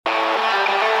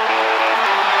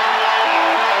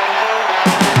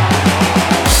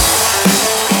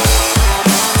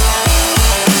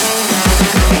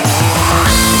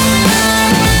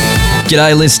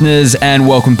G'day listeners and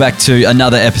welcome back to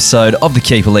another episode of the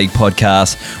Keeper League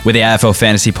podcast. We're the AFL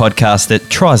fantasy podcast that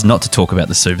tries not to talk about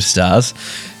the superstars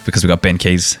because we've got Ben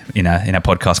Keys in our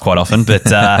podcast quite often. But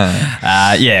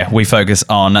we focus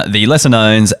on the lesser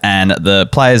knowns and the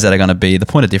players that are going to be the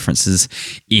point of differences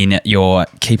in your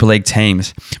Keeper League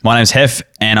teams. My name's Hef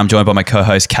and I'm joined by my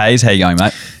co-host Kays. How you going,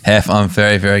 mate? Hef, I'm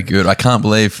very, very good. I can't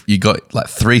believe you got like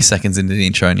 3 seconds into the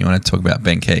intro and you want to talk about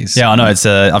Ben Keys. Yeah, I know.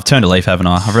 I've turned a leaf, haven't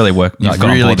I? I've really worked. You've got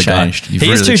really on board the changed.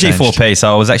 He is 2G4P,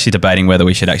 so I was actually debating whether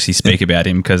we should actually speak about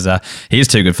him because he is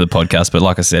too good for the podcast. But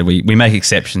like I said, we make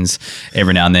exceptions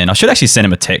every now and then. I should actually send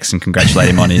him a text and congratulate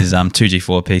him on his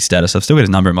 2G4P status. I've still got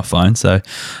his number in my phone, so I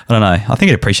don't know. I think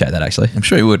he'd appreciate that actually. I'm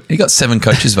sure he would. He got 7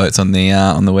 coaches votes on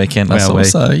the weekend last week,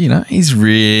 so he's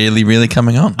really, really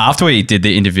coming on. After we did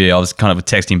the interview, I was kind of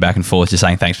texting back and forth, just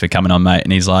saying thanks for coming on, mate.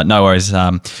 And he's like, no worries.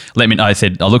 Let me know. I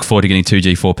said I look forward to getting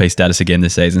 2G4P status again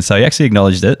this season. So he actually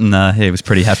acknowledged it, and he was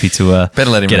pretty happy to better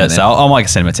let him get know it. So I might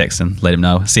send him a text and let him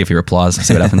know. See if he replies.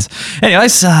 See what happens.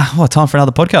 Anyways, time for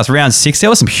another podcast. Round 6. There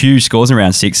were some huge scores in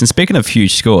round 6. And speaking of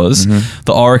huge scores,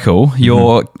 the Oracle,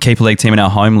 your Keeper League team in our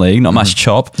home league, not much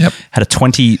chop, had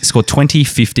scored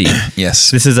 20-50.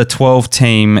 Yes. This is a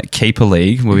 12-team Keeper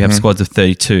League where we have squads of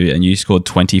 32, and you scored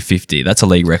 20-50. That's a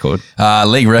league record.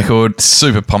 League record.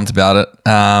 Super pumped about it.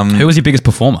 Who was your biggest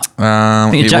performer?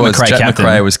 Jack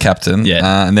McRae was captain.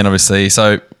 Yeah. And then obviously,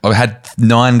 so I had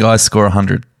 9 guys score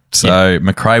 100. So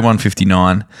McRae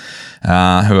 159.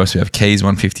 Who else we have? Keys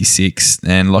 156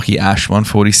 and Lockie Ash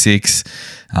 146.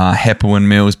 Hepper and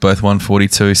Mills both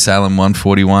 142. Salem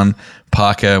 141.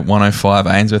 Parker 105.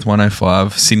 Ainsworth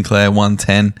 105. Sinclair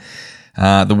 110.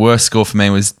 The worst score for me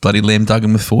was bloody Liam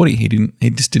Duggan with 40. He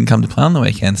just didn't come to play on the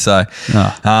weekend. So,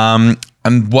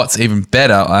 and what's even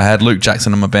better, I had Luke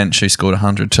Jackson on my bench who scored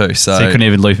 100 too. So you couldn't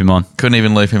even loop him on.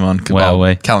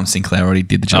 Well, Callum Sinclair already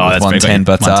did the job with 110.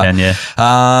 But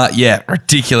 110,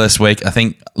 ridiculous week. I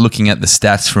think looking at the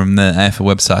stats from the AFL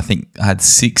website, I think I had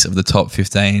 6 of the top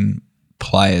 15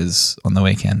 players on the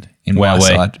weekend in my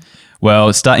side. Well,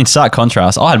 in stark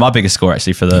contrast, I had my biggest score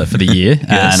actually for the year,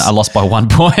 and I lost by 1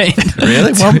 point.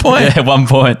 Really? 1 point? Yeah, 1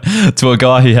 point to a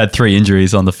guy who had 3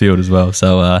 injuries on the field as well.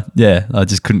 So I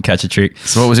just couldn't catch a trick.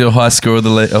 So what was your highest score of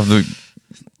the?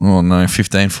 Oh no,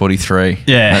 1543.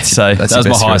 Yeah, that was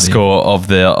my highest score of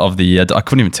the year. I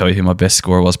couldn't even tell you who my best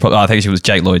scorer was. I think it was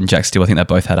Jake Lloyd and Jack Steele. I think they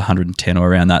both had 110 or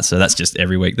around that. So that's just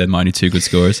every week they're my only 2 good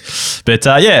scorers. But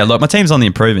look, my team's on the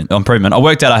improvement. I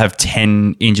worked out I have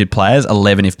 10 injured players,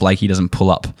 11 if Blakey doesn't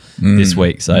pull up this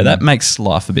week. So that makes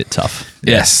life a bit tough.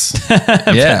 Yes.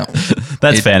 Yeah.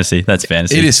 That's fantasy. That's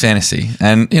fantasy. It is fantasy.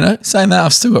 And, saying that,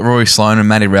 I've still got Rory Sloane and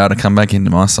Matty Rowell to come back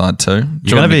into my side too.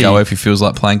 You're going to go if he feels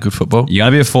like playing good football. You're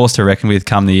going to be a force to reckon with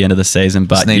come the end of the season,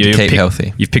 but you need to keep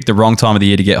healthy. You've picked the wrong time of the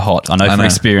year to get hot. I know from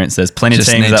experience there's plenty of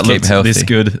teams that look this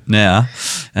good now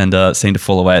and seem to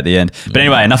fall away at the end. But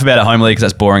anyway, enough about a home league because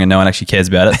that's boring and no one actually cares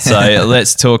about it. So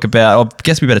let's talk about, I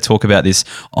guess we better talk about this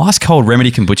ice cold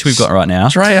remedy kombucha we've got right now.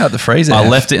 Straight out the freezer. I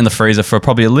left it in the freezer for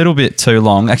probably a little bit too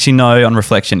long. Actually, no, on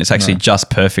reflection, it's actually just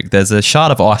perfect. There's a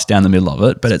shard of ice down the middle of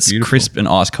it, but it's crisp and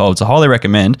ice cold. So I highly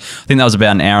recommend. I think that was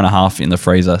about an hour and a half in the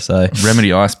freezer. So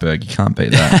Remedy iceberg, you can't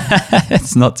beat that.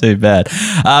 It's not too bad.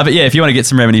 But if you want to get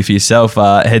some remedy for yourself,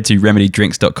 head to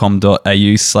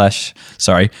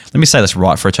remedydrinks.com.au/ let me say this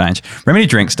right for a change.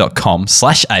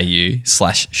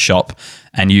 remedydrinks.com/au/shop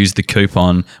and use the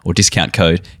coupon or discount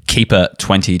code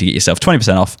KEEPER20 to get yourself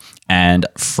 20% off and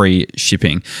free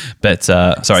shipping. But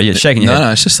shaking your head.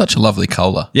 No, it's just such a lovely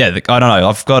cola. Yeah, I don't know.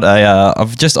 I've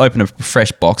just opened a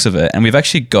fresh box of it, and we've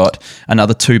actually got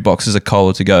another 2 boxes of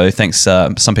cola to go. Thanks.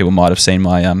 Some people might have seen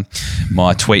my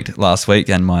my tweet last week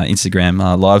and my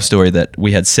Instagram live story that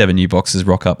we had 7 new boxes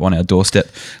rock up on our doorstep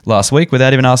last week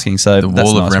without even asking. So the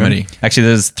wall of remedy. Actually,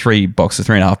 there's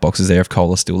 3.5 boxes there of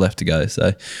cola still left to go. So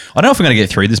I don't know if we're going to get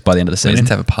through this by the end of the season. We need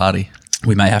to have a party.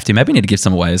 We may have to. Maybe we need to give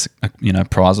some away as a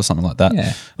prize or something like that. Yeah.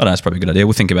 I don't know. It's probably a good idea.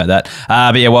 We'll think about that.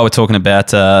 But while we're talking about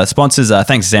sponsors,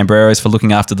 thanks to Zambreros for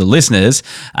looking after the listeners.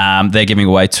 They're giving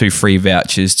away 2 free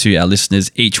vouchers to our listeners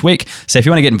each week. So if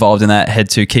you want to get involved in that, head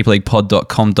to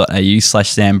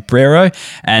keeperleaguepod.com.au/Zambrero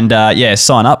and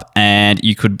sign up and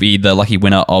you could be the lucky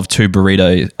winner of 2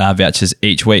 burrito vouchers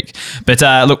each week. But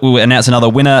look, we'll announce another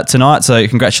winner tonight. So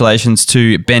congratulations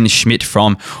to Ben Schmidt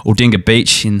from Aldinga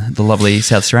Beach in the lovely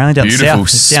South Australia. Down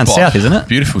south, isn't it?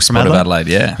 Beautiful spot of Adelaide,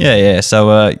 yeah. Yeah.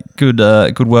 So good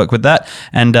work with that.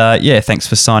 And thanks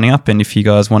for signing up. And if you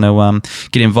guys want to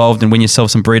get involved and win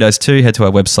yourself some burritos too, head to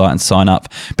our website and sign up.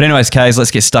 But anyways, Kays, let's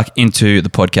get stuck into the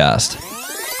podcast.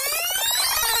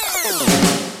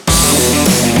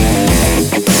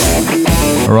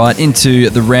 All right, into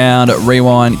the round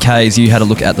rewind. Kays, you had a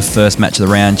look at the first match of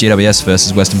the round, GWS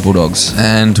versus Western Bulldogs.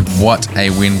 And what a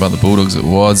win by the Bulldogs it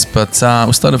was. But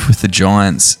we'll start off with the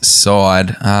Giants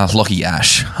side. Lockie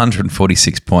Ash,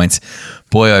 146 points.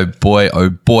 Boy, oh boy, oh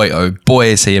boy, oh boy,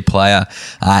 is he a player.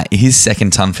 His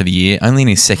second ton for the year, only in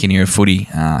his second year of footy.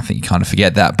 I think you kind of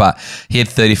forget that. But he had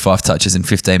 35 touches and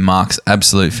 15 marks.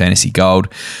 Absolute fantasy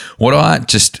gold. What I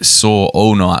just saw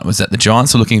all night was that the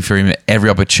Giants were looking for him at every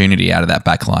opportunity out of that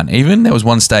back line. Even there was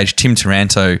one stage, Tim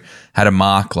Taranto had a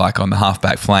mark like on the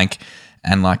half-back flank,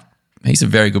 and like, he's a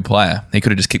very good player. He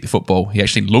could have just kicked the football. He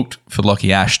actually looked for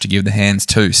Lockie Ash to give the hands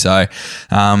too. So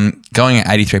going at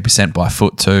 83% by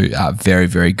foot too, very,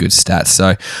 very good stats.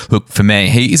 So look, for me,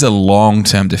 he is a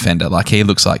long-term defender. Like, he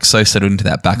looks like so settled into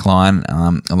that back line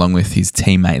along with his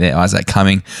teammate there, Isaac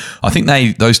Cumming. I think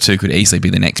those two could easily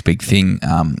be the next big thing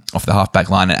off the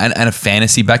half-back line and a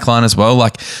fantasy back line as well.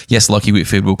 Like, yes, Lockie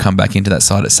Whitfield will come back into that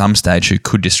side at some stage who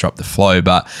could disrupt the flow,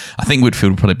 but I think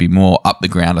Whitfield will probably be more up the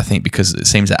ground, I think, because it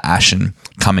seems that Ash and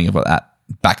Cumming have got that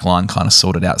back line kind of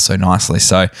sorted out so nicely.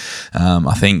 So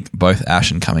I think both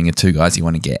Ash and Cumming are two guys you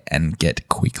want to get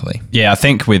quickly. Yeah, I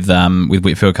think with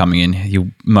Whitfield coming in, he'll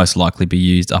most likely be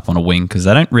used up on a wing because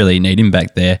they don't really need him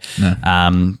back there.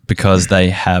 No. Because they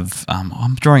have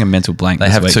I'm drawing a mental blank. They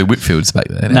have two Whitfields back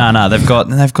there. No, they've got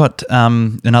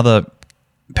another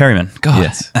Perryman. God,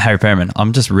 yes. Harry Perryman.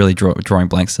 I'm just really drawing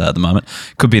blanks at the moment.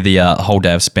 Could be the whole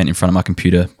day I've spent in front of my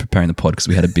computer preparing the pod because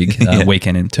we had a big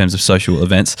weekend in terms of social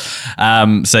events.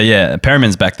 So yeah,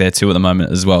 Perryman's back there too at the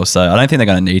moment as well. So I don't think they're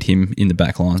going to need him in the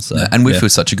back line. So and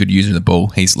Whitfield's such a good user of the ball.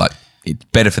 He's like, it's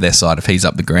better for their side if he's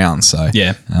up the ground. So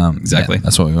yeah, exactly. Yeah,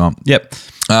 that's what we want. Yep.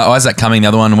 Isaac Cumming, the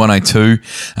other one, 102.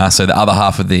 So the other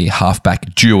half of the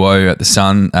halfback duo at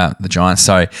the Giants.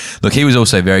 Sorry. Look, he was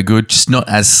also very good, just not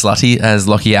as slutty as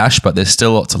Lockie Ash, but there's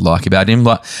still a lot to like about him.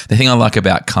 But the thing I like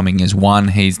about Cumming is, one,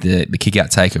 he's the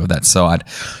kick-out taker of that side.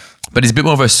 But he's a bit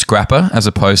more of a scrapper as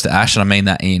opposed to Ash, and I mean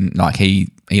that in like he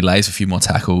lays a few more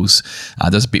tackles,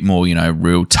 does a bit more,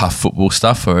 real tough football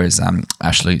stuff, whereas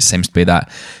Ashley seems to be that,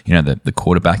 the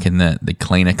quarterback and the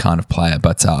cleaner kind of player.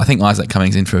 But I think Isaac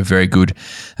Cumming's in for a very good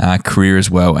career as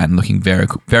well, and looking very,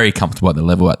 very comfortable at the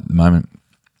level at the moment.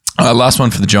 Last one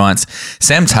for the Giants.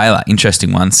 Sam Taylor,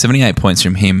 interesting one. 78 points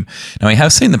from him. Now, we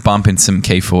have seen the bump in some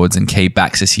key forwards and key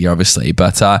backs this year, obviously,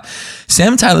 but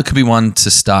Sam Taylor could be one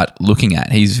to start looking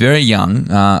at. He's very young,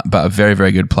 but a very,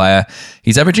 very good player.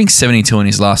 He's averaging 72 in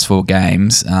his last 4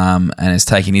 games and has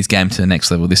taken his game to the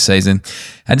next level this season.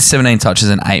 Had 17 touches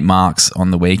and 8 marks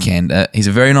on the weekend. He's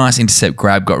a very nice intercept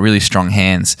grab, got really strong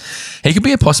hands. He could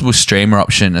be a possible streamer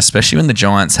option, especially when the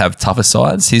Giants have tougher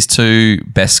sides. His 2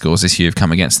 best scores this year have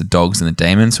come against the Dogs and the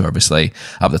Demons, who are obviously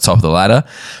up the top of the ladder.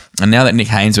 And now that Nick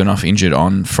Haynes went off injured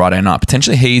on Friday night,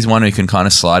 potentially he's one who can kind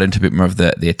of slide into a bit more of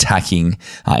the attacking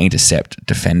intercept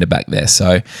defender back there.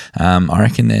 So I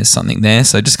reckon there's something there.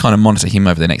 So just kind of monitor him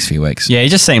over the next few weeks. Yeah, he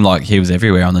just seemed like he was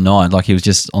everywhere on the night. Like he was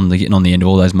just getting on the end of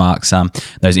all those marks,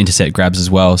 those intercept grabs as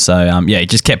well. So yeah, he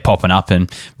just kept popping up and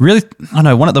really, I don't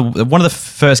know, one of the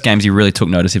first games you really took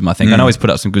notice of him, I think. I know he's put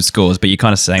up some good scores, but you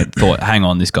kind of thought, hang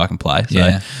on, this guy can play. So,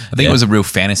 yeah, I think it was a real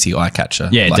fantasy eye catcher.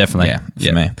 Yeah, definitely.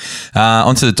 Yeah, for me.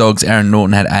 Onto the Dogs. Aaron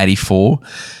Norton had 84.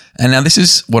 And now this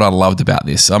is what I loved about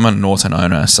this. I'm a Norton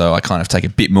owner, so I kind of take a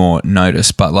bit more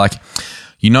notice. But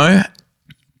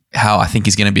how I think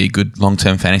he's going to be a good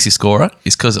long-term fantasy scorer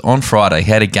is because on Friday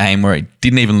he had a game where it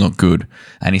didn't even look good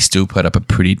and he still put up a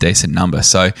pretty decent number.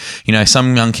 So,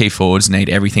 some young key forwards need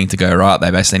everything to go right.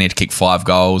 They basically need to kick 5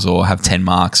 goals or have 10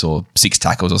 marks or 6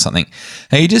 tackles or something.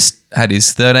 And he just had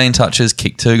his 13 touches,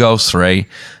 kicked 2 goals, 3,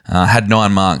 had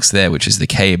 9 marks there, which is the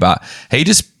key. But he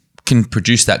just can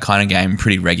produce that kind of game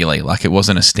pretty regularly. Like, it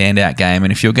wasn't a standout game.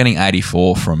 And if you're getting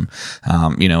 84 from,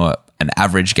 an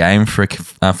average game for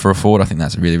a forward, I think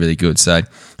that's really, really good. So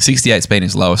 68's been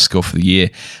his lowest score for the year.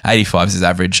 85 is his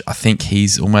average. I think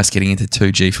he's almost getting into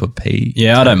 2G4P.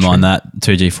 Yeah, I don't mind that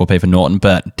 2G4P for Norton,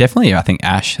 but definitely I think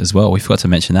Ash as well. We forgot to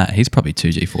mention that. He's probably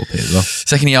 2G4P as well.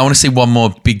 Second year, I want to see one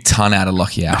more big ton out of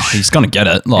Lockie Ash. He's going to get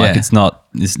it. It's not...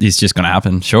 It's just going to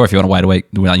happen. Sure, if you want to wait a week,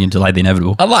 you delay the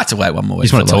inevitable. I'd like to wait one more week. You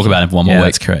just want to talk about him for one more week.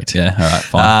 That's correct. Yeah, all right,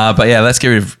 fine. But yeah, let's get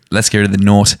rid of the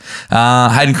Nort.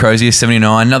 Hayden Crozier,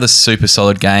 79, another super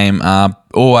solid game.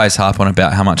 Always harp on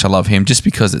about how much I love him just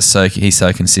because he's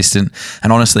so consistent.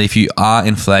 And honestly, if you are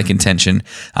in flag contention,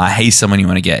 he's someone you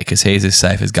want to get because he's as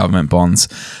safe as government bonds.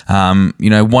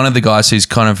 One of the guys who's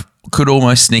kind of could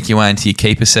almost sneak your way into your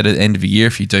keeper set at the end of the year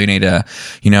if you do need a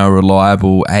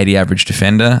reliable 80 average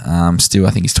defender. Still, I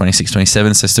think he's 26,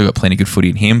 27, so still got plenty of good footy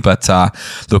in him. But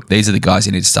look, these are the guys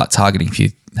you need to start targeting if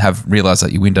you have realised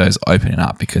that your window is opening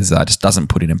up, because just doesn't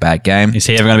put in a bad game. Is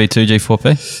he ever going to be 2G,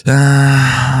 4P?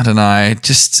 I don't know.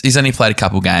 Just he's only played a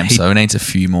couple games, so he needs a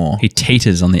few more. He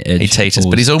teeters on the edge. He teeters,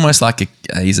 but he's almost like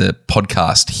he's a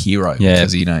podcast hero,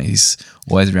 because he's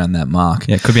always around that mark.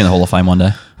 Yeah, could be in the Hall of Fame one day.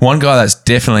 One guy that's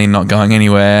definitely not going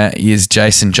anywhere is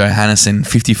Jason Johannesson.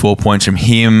 54 points from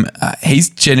him. He's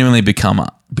genuinely become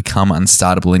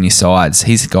unstartable in your sides.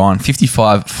 He's gone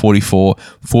 55, 44,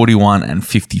 41 and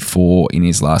 54 in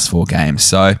his last 4 games.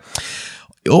 So I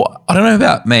don't know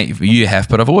about me, you have,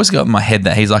 but I've always got in my head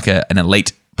that he's like an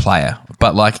elite player.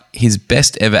 But like his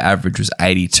best ever average was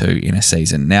 82 in a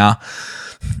season. Now,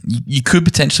 you could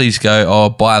potentially just go,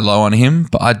 buy low on him,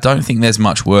 but I don't think there's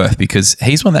much worth, because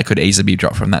he's one that could easily be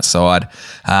dropped from that side.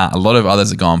 A lot of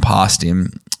others have gone past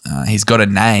him. He's got a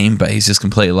name, but he's just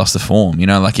completely lost the form.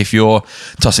 Like if you're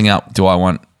tossing up, do I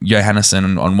want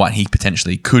Johannesson on what he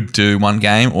potentially could do one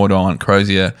game, or do I want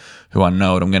Crozier, who I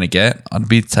know what I'm going to get? I'd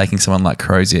be taking someone like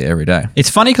Crozier every day. It's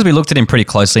funny because we looked at him pretty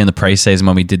closely in the preseason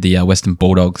when we did the Western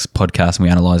Bulldogs podcast and we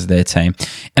analysed their team.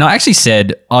 And I actually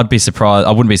said I wouldn't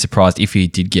be surprised if he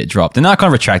did get dropped. And then I kind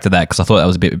of retracted that because I thought that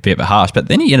was a bit harsh. But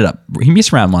then he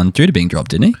missed round 1 due to being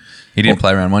dropped, didn't he? He didn't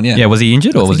play round 1, yeah. Yeah, was he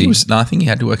injured or was he? No, I think he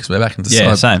had to work his way back into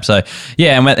the side. same. So,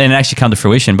 yeah, and it actually come to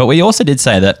fruition. But we also did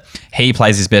say that he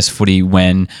plays his best footy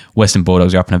when Western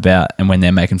Bulldogs are up and about and when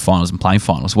they're making finals and playing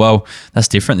finals. Well, that's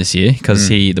different this year because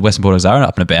the Western Bulldogs are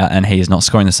up and about and he is not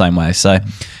scoring the same way. So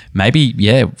maybe,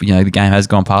 the game has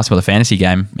gone past, well, the fantasy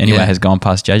game anyway has gone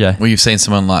past JJ. Well, you've seen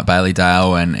someone like Bailey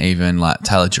Dale and even like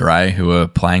Taylor Duray who are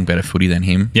playing better footy than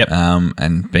him. Yep.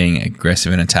 And being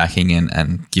aggressive and attacking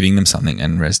and giving them something.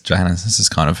 And Johannesson is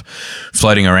kind of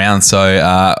floating around. So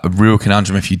a real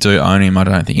conundrum if you do own him. I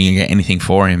don't think you can get anything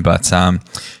for him. But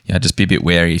just be a bit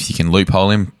wary if you can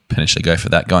loophole him. Potentially go for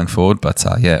that going forward. But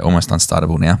almost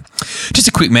unstartable now. Just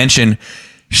a quick mention.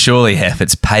 Surely, Hef,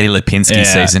 it's Paddy Lipinski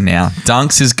season now.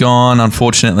 Dunks is gone,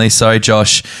 unfortunately. Sorry,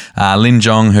 Josh. Lin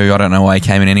Jong, who I don't know why he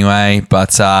came in anyway,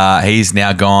 but he's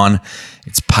now gone.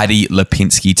 It's Paddy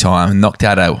Lipinski time. Knocked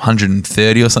out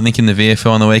 130 or something in the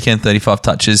VFL on the weekend, 35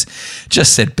 touches.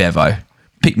 Just said, Bevo,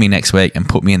 pick me next week and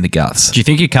put me in the guts. Do you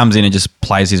think he comes in and just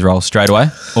plays his role straight away?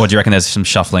 Or do you reckon there's some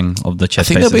shuffling of the chess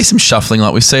pieces? I think there'll be some shuffling.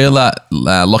 Like we see that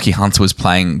Lockie Hunter was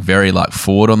playing very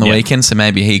forward on the weekend, so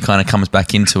maybe he kind of comes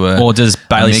back into a Or does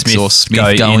Bailey Smith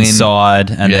go inside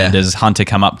and then does Hunter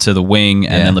come up to the wing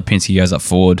and then Lipinski goes up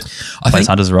forward, plays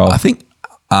Hunter's role? I think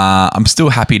I'm still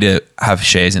happy to have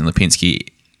shares in Lipinski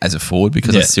as a forward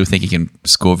because I still think he can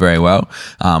score very well.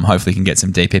 Hopefully he can get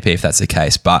some DPP if that's the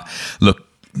case. But look,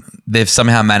 they've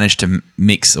somehow managed to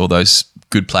mix all those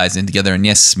good players in together. And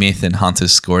yes, Smith and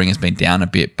Hunter's scoring has been down a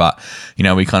bit, but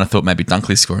we kind of thought maybe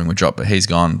Dunkley's scoring would drop, but he's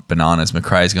gone bananas.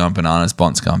 McRae's gone bananas.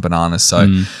 Bont's gone bananas. So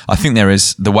I think there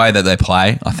is the way that they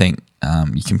play. I think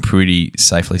you can pretty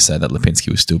safely say that Lipinski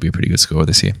will still be a pretty good scorer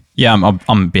this year. Yeah,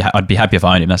 I'd be happy if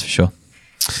I owned him. That's for sure.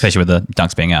 Especially with the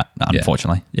Dunks being out,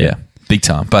 unfortunately. Yeah, big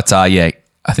time. But I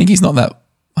think he's not that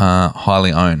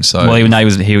highly owned. So well, even though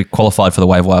he qualified for the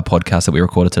Wave Wire podcast that we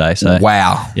recorded today. So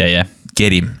wow, yeah,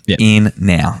 get him in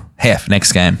now. Hef,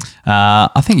 next game.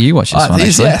 I think you watched this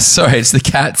one. Sorry, it's the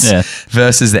Cats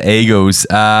versus the Eagles.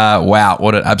 Wow,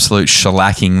 what an absolute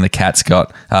shellacking the Cats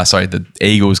got. The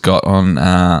Eagles got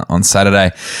on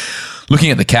Saturday. Looking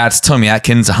at the Cats, Tommy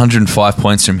Atkins, 105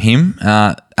 points from him.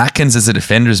 Atkins as a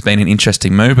defender has been an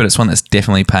interesting move, but it's one that's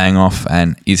definitely paying off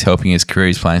and is helping his career.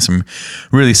 He's playing some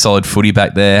really solid footy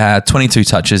back there. 22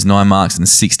 touches, 9 marks and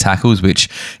 6 tackles, which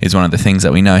is one of the things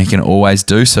that we know he can always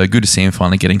do. So good to see him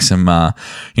finally getting some, a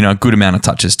good amount of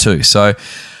touches too. So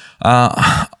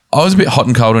I was a bit hot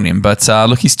and cold on him, but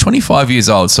look, he's 25 years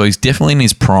old, so he's definitely in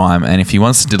his prime. And if he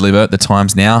wants to deliver at the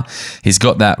times now, he's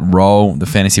got that role, the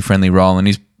fantasy-friendly role, and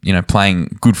he's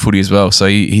playing good footy as well. So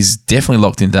he's definitely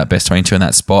locked into that best 22 in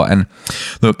that spot. And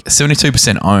look,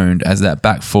 72% owned as that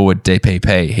back forward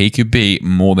DPP. He could be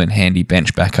more than handy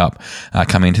bench backup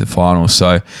coming into the finals.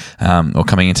 So, or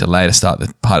coming into later start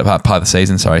the part of the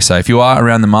season. Sorry. So if you are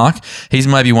around the mark, he's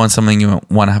maybe something you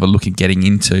want to have a look at getting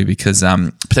into because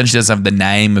potentially doesn't have the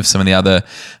name of some of the other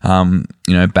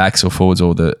backs or forwards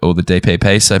or the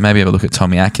DPP. So maybe have a look at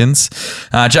Tommy Atkins.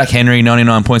 Jack Henry,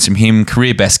 99 points from him.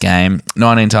 Career best game.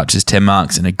 19 touches, 10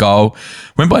 marks and a goal.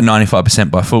 Went by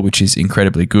 95% by foot, which is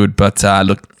incredibly good. But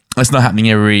look, it's not happening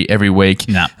every week.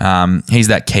 No. He's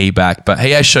that key back, but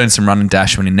he has shown some run and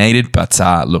dash when he needed. But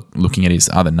looking at his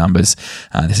other numbers,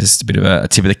 this is a bit of a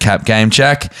tip of the cap game,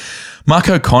 Jack. Mark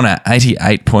O'Connor,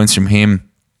 88 points from him.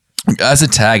 As a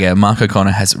tagger, Mark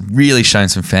O'Connor has really shown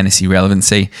some fantasy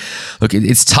relevancy. Look,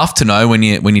 it's tough to know when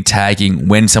you're tagging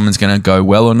when someone's going to go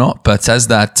well or not, but as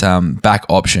that back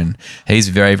option, he's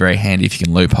very, very handy if you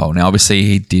can loophole. Now, obviously,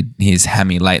 he did his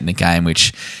hammy late in the game,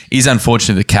 which is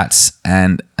unfortunate for the Cats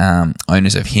and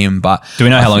owners of him. But do we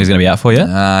know how long he's going to be out for yet?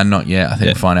 Not yet. I think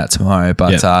we'll find out tomorrow.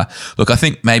 But look, I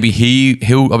think maybe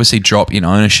he'll obviously drop in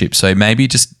ownership, so maybe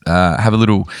just have a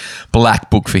little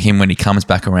black book for him when he comes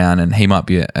back around, and he might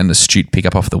be an astute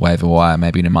pickup off the waiver wire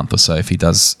maybe in a month or so if he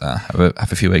does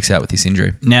have a few weeks out with this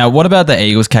injury. Now, what about the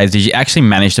Eagles case? Did you actually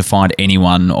manage to find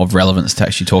anyone of relevance to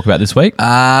actually talk about this week?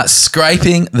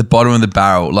 Scraping the bottom of the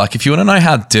barrel. Like, if you want to know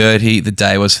how dirty the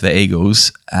day was for the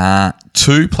Eagles,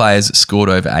 2 players scored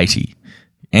over 80.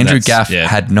 Andrew Gaff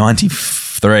had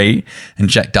 93 and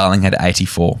Jack Darling had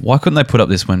 84. Why couldn't they put up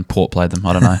this when Port played them?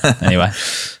 I don't know. Anyway.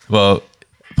 Well,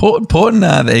 Port and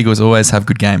the Eagles always have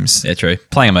good games. Yeah, true.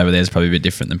 Playing them over there is probably a bit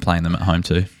different than playing them at home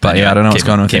too. But I don't know what's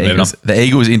going on with the Eagles. The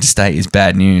Eagles interstate is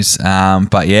bad news.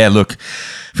 But yeah, look,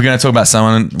 if we're going to talk about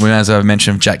someone, as I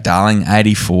mentioned, Jack Darling,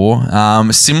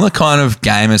 84. Similar kind of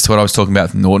game as to what I was talking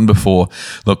about with Norton before.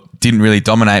 Look, didn't really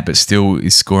dominate, but still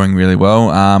is scoring really well.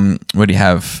 What do you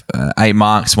have? 8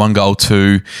 marks, 1 goal,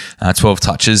 2, 12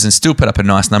 touches, and still put up a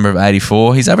nice number of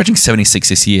 84. He's averaging 76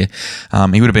 this year.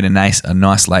 He would have been a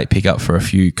nice late pickup for a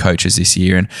few coaches this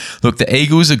year. And look, the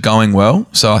Eagles are going well,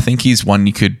 so I think he's one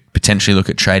you could potentially look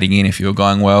at trading in if you're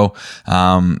going well.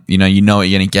 You know what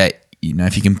you're going to get. You know,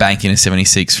 if you can bank in a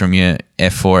 76 from your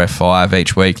F4, F5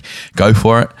 each week, go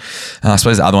for it. I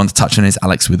suppose the other one to touch on is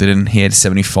Alex Witherden. He had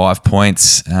 75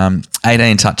 points,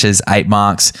 18 touches, 8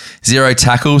 marks, 0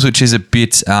 tackles, which is a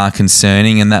bit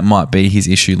concerning, and that might be his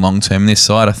issue long-term this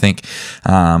side. I think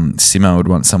Simo would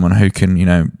want someone who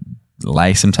can,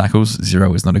 lay some tackles.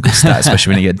 0 is not a good stat,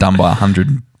 especially when you get done by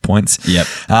 100 points. Yep.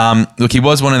 Look, he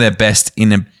was one of their best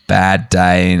in a bad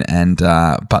day,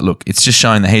 but look, it's just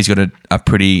showing that he's got a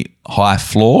pretty high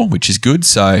floor, which is good.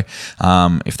 So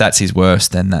if that's his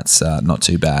worst, then that's not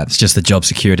too bad. It's just the job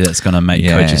security that's going to make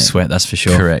coaches sweat, that's for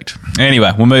sure. Correct.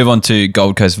 Anyway, we'll move on to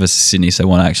Gold Coast versus Sydney, so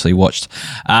one I actually watched.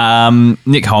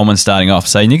 Nick Holman starting off.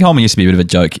 So Nick Holman used to be a bit of a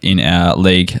joke in our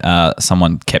league.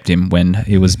 Someone kept him when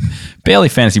he was barely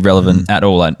fantasy relevant at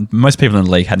all. Most people in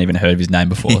the league hadn't even heard of his name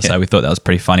before, so we thought that was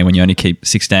pretty funny when you only keep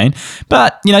 16.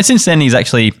 But, since then he's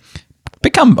actually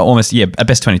become almost a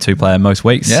best 22 player most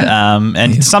weeks.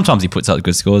 Sometimes he puts up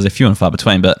good scores, a few and far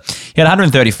between, but he had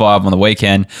 135 on the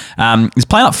weekend. He's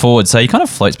playing up forward, so he kind of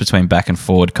floats between back and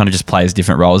forward, kind of just plays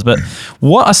different roles. But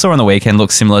what I saw on the weekend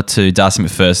looks similar to Darcy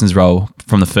McPherson's role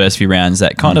from the first few rounds,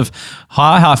 that kind of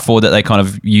high forward that they kind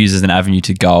of use as an avenue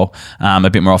to goal a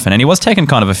bit more often. And he was taking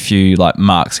kind of a few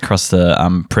marks across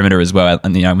the perimeter as well.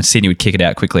 And when Sydney would kick it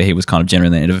out quickly, he was kind of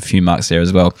generally in a few marks there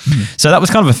as well. So that was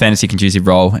kind of a fantasy conducive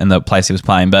role in the place he was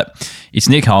playing. But it's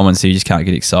Nick Holman, so you just can't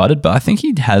get excited. But I think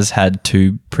he has had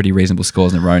 2 pretty reasonable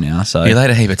scores in a row now. So he laid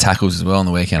a heap of tackles as well on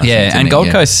the weekend. I think, and Gold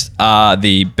Coast are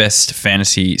the best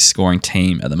fantasy scoring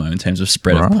team at the moment in terms of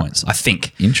spread of points. I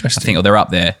think. Interesting. They're up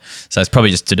there. So it's probably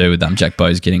just to do with Jack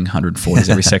Bowes getting 140s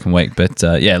every second week. But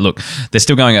look, they're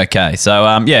still going okay. So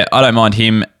I don't mind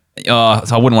him. So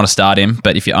I wouldn't want to start him,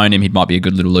 but if you own him, he might be a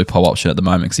good little loophole option at the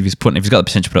moment, because if he's got the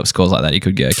potential to put up scores like that, he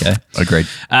could get okay. Agreed.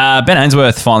 Ben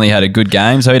Ainsworth finally had a good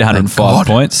game, so he had 105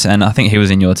 points, and I think he was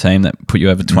in your team that put you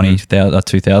over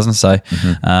 2,000. So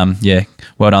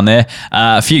well done there.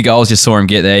 A few goals, just saw him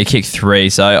get there. He kicked 3,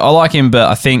 so I like him, but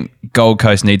I think Gold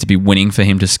Coast need to be winning for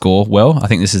him to score well. I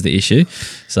think this is the issue.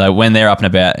 So when they're up and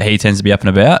about, he tends to be up and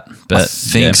about. But I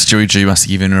think Stewie G must have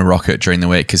given him a rocket during the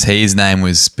week, because his name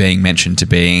was being mentioned to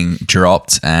being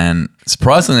dropped, and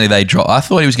surprisingly they dropped. I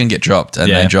thought he was going to get dropped,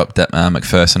 and they dropped that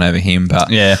McPherson over him.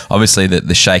 But obviously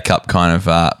the shake-up kind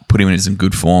of put him into some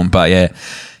good form. But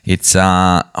it's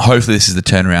hopefully this is the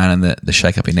turnaround and the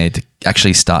shake-up he needed to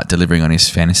actually start delivering on his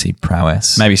fantasy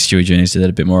prowess. Maybe Stewie Jr. did that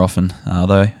a bit more often,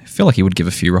 though. I feel like he would give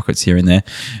a few rockets here and there.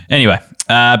 Anyway,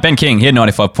 Ben King, he had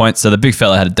 95 points, so the big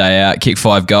fella had a day out, kicked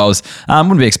 5 goals.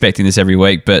 Wouldn't be expecting this every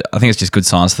week, but I think it's just good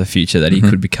signs for the future that he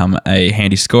could become a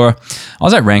handy scorer.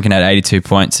 Isaac Rankin had 82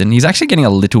 points, and he's actually getting a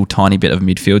little tiny bit of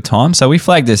midfield time. So we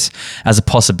flagged this as a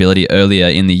possibility earlier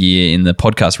in the year in the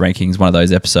podcast rankings, one of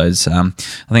those episodes. I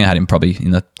think I had him probably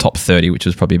in the top 30, which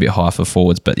was probably a bit high for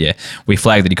forwards, but we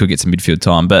flagged that he could get some midfield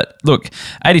time. But look,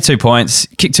 82 points,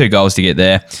 kicked 2 goals to get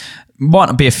there.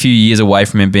 Might be a few years away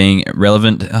from him being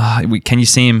relevant. Can you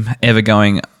see him ever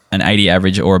going an 80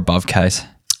 average or above case?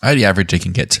 The average he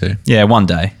can get to. Yeah, one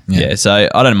day. Yeah. Yeah, so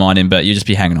I don't mind him, but you just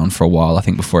be hanging on for a while, I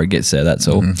think, before he gets there. That's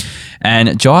all.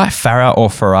 And Jai Farah or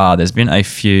Farah, there's been a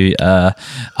few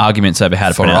arguments over how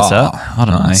to pronounce that. I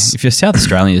don't know. If you're South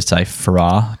Australian, you say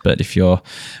Farah, but if you're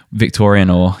Victorian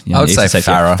or I would say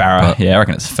Farah. Farah. Yeah, I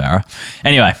reckon it's Farah.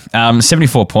 Anyway,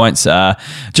 74 points.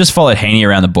 Just followed Heaney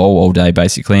around the ball all day,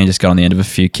 basically, and just got on the end of a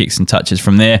few kicks and touches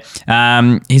from there.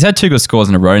 He's had 2 good scores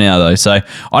in a row now, though, so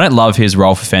I don't love his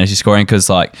role for fantasy scoring because,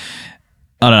 like,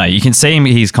 I don't know. You can see him,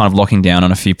 he's kind of locking down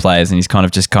on a few players and he's kind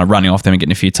of running off them and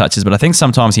getting a few touches. But I think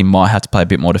sometimes he might have to play a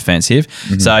bit more defensive.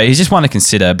 So he's just one to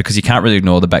consider because you can't really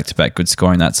ignore the back-to-back good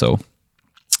scoring, that's all.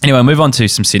 Anyway, move on to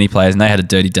some Sydney players, and they had a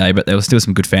dirty day, but there was still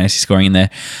some good fantasy scoring in there.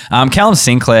 Callum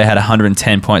Sinclair had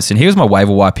 110 points, and he was my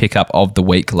waiver wire pickup of the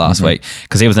week last week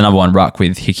because he was the number 1 ruck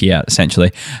with Hickey out,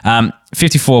 essentially.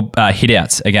 54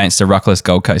 hit-outs against the ruckless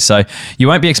Gold Coast. So you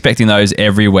won't be expecting those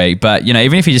every week, but, you know,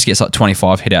 even if he just gets like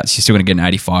 25 hit-outs, you're still going to get an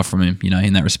 85 from him, you know,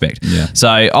 in that respect. Yeah. So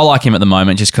I like him at the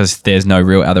moment just because there's no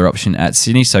real other option at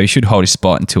Sydney, so he should hold his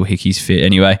spot until Hickey's fit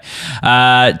anyway.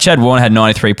 Chad Warner had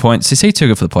 93 points. Is he too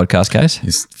good for the podcast, Case?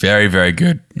 He's very, very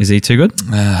good. Is he too good?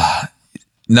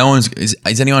 No one's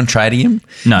is anyone trading him?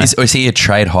 No. Is he a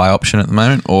trade high option at the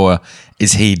moment, or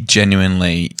is he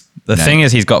genuinely? The thing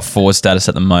is, he's got forward status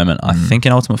at the moment. I think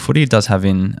in Ultimate Footy, he does have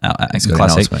in got Classic. in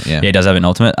Ultimate, yeah. He does have in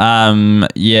Ultimate.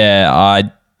 Not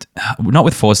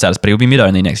with forward status, but he'll be mid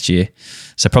only next year.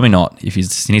 So probably not. If he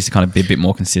needs to kind of be a bit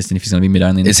more consistent. If he's going to be mid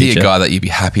only, is he a guy that you'd be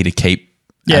happy to keep?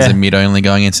 As a mid only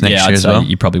going into next year as well?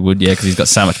 You probably would, because he's got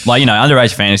so much,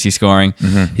 underage fantasy scoring.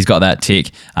 He's got that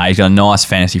tick. He's got a nice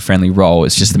fantasy friendly role.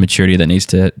 It's just the maturity that needs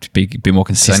to be a bit more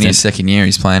consistent. So in his second year,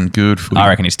 he's playing good footy. I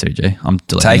reckon he's 2G. I'm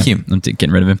Take him. I'm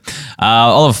getting rid of him.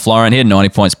 Oliver Florent, he had 90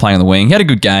 points playing on the wing. He had a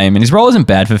good game, and his role isn't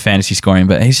bad for fantasy scoring,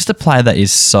 but he's just a player that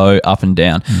is so up and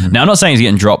down. Now, I'm not saying he's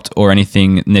getting dropped or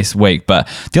anything this week, but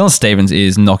Dylan Stephens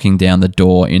is knocking down the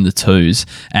door in the 2s,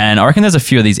 and I reckon there's a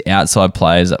few of these outside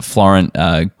players, Florent,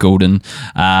 Goulden,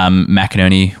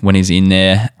 McInerney when he's in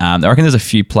there. I reckon there's a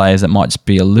few players that might just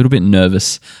be a little bit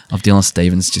nervous of Dylan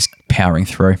Stephens just powering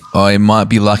through. I might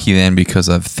be lucky then because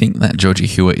I think that Georgie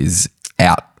Hewitt is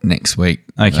out next week.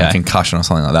 Okay. A concussion or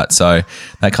something like that. So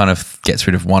that kind of gets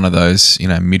rid of one of those,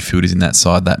 midfielders in that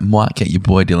side that might get your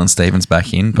boy Dylan Stephens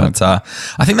back in. But I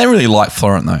think they really like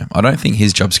Florent though. I don't think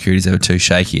his job security is ever too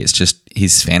shaky. It's just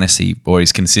his fantasy or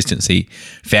his consistency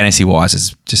fantasy-wise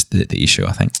is just the issue,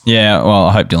 I think. Yeah, well,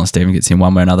 I hope Dylan Stephens gets in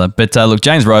one way or another. But look,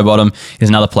 James Rowbottom is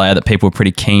another player that people were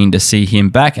pretty keen to see him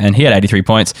back, and he had 83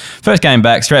 points. First game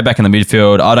back, straight back in the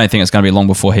midfield. I don't think it's going to be long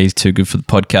before he's too good for the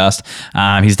podcast.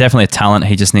 He's definitely a talent.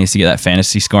 He just needs to get that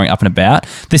fantasy scoring up and about.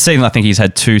 This season, I think he's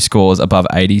had 2 scores above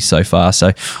 80 so far, so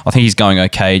I think he's going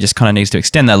okay. He just kind of needs to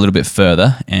extend that a little bit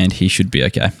further, and he should be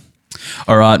okay.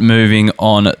 All right, moving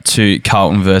on to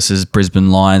Carlton versus Brisbane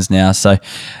Lions now. So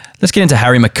let's get into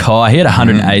Harry Mackay. He had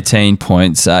 118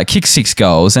 points, kicked 6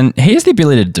 goals, and he has the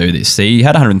ability to do this. See, he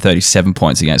had 137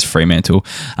 points against Fremantle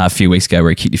a few weeks ago where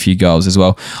he kicked a few goals as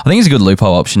well. I think he's a good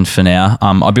loophole option for now.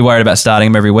 I'd be worried about starting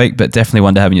him every week, but definitely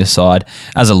one to have on your side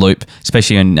as a loop,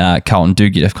 especially when Carlton do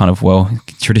get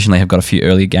traditionally have got a few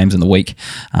earlier games in the week,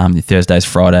 Thursdays,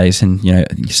 Fridays, and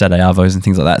Saturday arvos and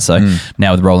things like that. So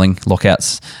now with rolling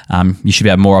lockouts, you should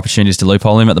have more opportunities to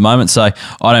loophole him at the moment. So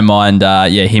I don't mind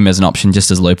him as an option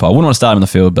just as a loophole. I wouldn't want to start him in the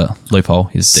field, but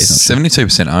loophole is decent.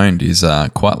 72% owned is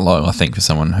quite low, I think, for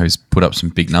someone who's put up some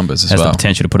big numbers as well. Has the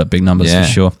potential to put up big numbers for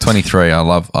sure. 23, I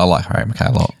like Harry Mackay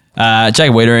a lot.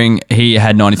 Jake Wiedering, he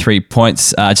had 93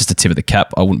 points, just a tip of the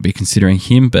cap. I wouldn't be considering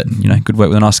him, but good work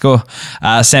with a nice score.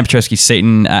 Sam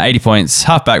Petrovski-Seton, 80 points,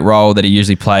 halfback role that he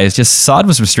usually plays. Just side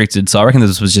was restricted, so I reckon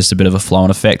this was just a bit of a flow-on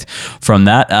effect from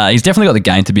that. He's definitely got the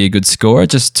game to be a good scorer,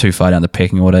 just too far down the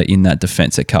pecking order in that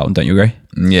defence at Carlton. Don't you agree?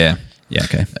 Yeah. Yeah,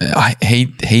 okay.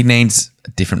 He needs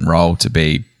a different role to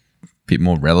be bit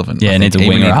more relevant. Yeah, needs a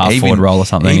wing or a half forward role or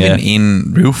something. Even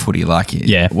in real footy,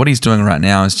 what he's doing right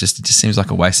now is just seems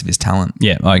like a waste of his talent.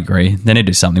 Yeah, I agree. They need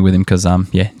to do something with him because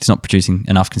he's not producing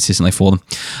enough consistently for them.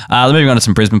 Moving on to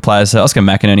some Brisbane players. So Oscar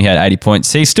McInerney had 80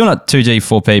 points. He's still not 2G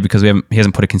 4P because he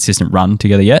hasn't put a consistent run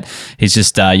together yet. He's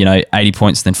just 80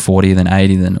 points, then 40, then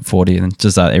 80, then 40, and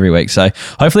just every week. So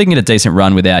hopefully he can get a decent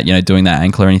run without doing that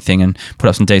ankle or anything and put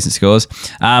up some decent scores.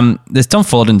 There's Tom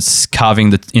Fullerton's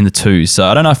carving in the 2s, so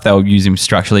I don't know if they'll use him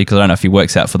structurally because I don't know if he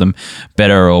works out for them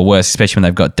better or worse, especially when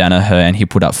they've got Danaher and he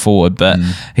put up forward, but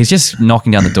he's just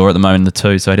knocking down the door at the moment in the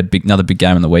 2, so he had another big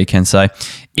game on the weekend. So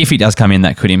if he does come in,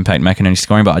 that could impact McInerney's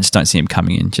scoring, but I just don't see him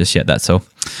coming in just yet, that's all.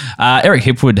 Eric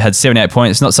Hipwood had 78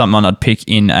 points. Not something I'd pick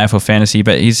in AFL Fantasy,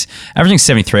 but he's averaging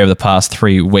 73 over the past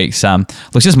 3 weeks.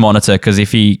 Let's just monitor because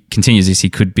if he continues this, he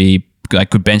could be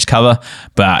good bench cover,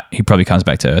 but he probably comes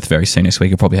back to earth very soon next week.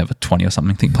 He'll probably have a 20 or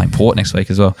something. I think playing Port next week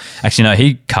as well. Actually, no,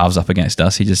 he carves up against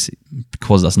us. He just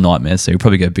causes us nightmares, so he'll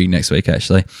probably go big next week,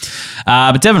 actually.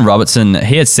 But Devon Robertson,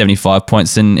 he had 75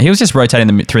 points, and he was just rotating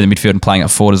through the midfield and playing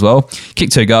up forward as well.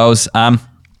 Kicked 2 goals.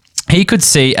 He could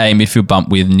see a midfield bump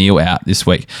with Neil out this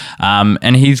week,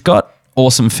 and he's got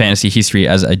awesome fantasy history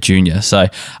as a junior. So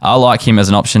I like him as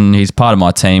an option. He's part of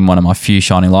my team, one of my few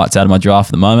shining lights out of my draft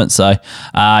at the moment. So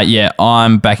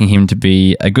I'm backing him to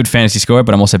be a good fantasy scorer,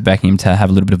 but I'm also backing him to have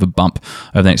a little bit of a bump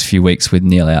over the next few weeks with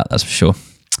Neil out, that's for sure.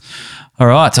 All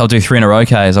right, I'll do 3 in a row,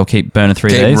 K's. I'll keep burning through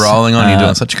these. Keep rolling on. You're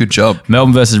doing such a good job.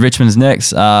 Melbourne versus Richmond's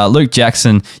next. Luke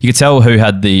Jackson. You could tell who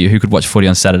could watch footy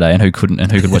on Saturday and who couldn't,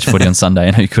 and who could watch footy on Sunday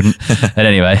and who couldn't. But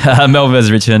anyway, Melbourne versus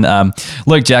Richmond.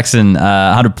 Luke Jackson,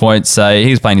 100 points. So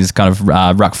he was playing his kind of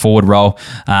ruck forward role.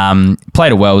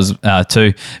 Played it well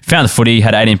too. Found the footy,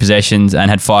 had 18 possessions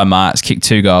and had 5 marks, kicked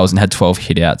 2 goals and had 12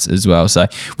 hit-outs as well. So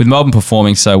with Melbourne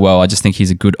performing so well, I just think he's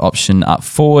a good option up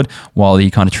forward while he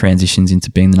kind of transitions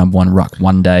into being the number 1 ruck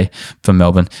one day for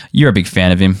Melbourne. You're a big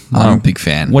fan of him. I'm a big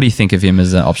fan. What do you think of him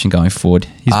as an option going forward?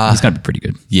 He's going to be pretty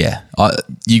good. Yeah.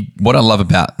 What I love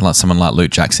about someone like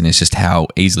Luke Jackson is just how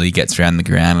easily he gets around the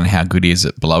ground and how good he is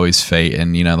at below his feet.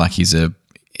 And,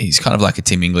 he's kind of like a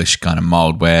Tim English kind of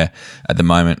mould where at the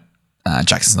moment,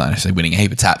 Jackson's not necessarily winning a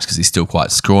heap of taps because he's still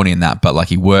quite scrawny in that, but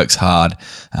he works hard.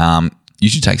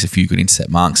 Usually takes a few good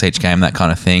intercept marks each game, that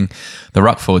kind of thing. The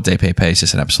ruck forward DPP is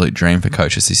just an absolute dream for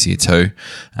coaches this year too.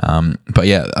 But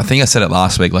yeah, I think I said it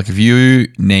last week. If you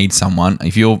need someone,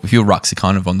 if your rucks are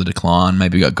kind of on the decline,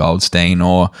 maybe you got Goldstein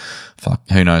or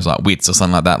who knows, Witts or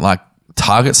something like that,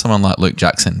 target someone like Luke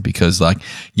Jackson because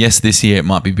yes, this year it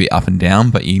might be a bit up and down,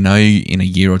 but in a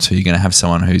year or two, you're going to have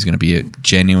someone who's going to be a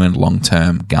genuine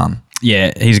long-term gun.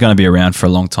 Yeah, he's going to be around for a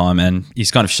long time, and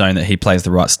he's kind of shown that he plays the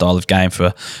right style of game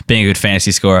for being a good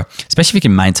fantasy scorer, especially if he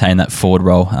can maintain that forward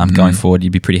role going forward.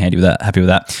 You'd be pretty happy with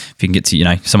that. If you can get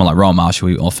to, someone like Rowan Marshall,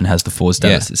 who often has the forward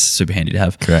status, it's super handy to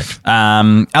have. Correct.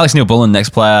 Alex Neil-Bullen, next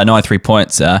player, 93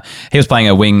 points. He was playing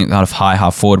a wing, kind of high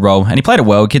half forward role, and he played it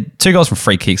well. He had 2 goals from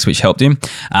free kicks, which helped him.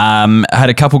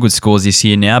 Had a couple good scores this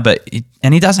year now, but he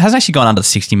has actually gone under the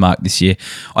 60 mark this year.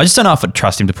 I just don't know if I'd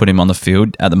trust him to put him on the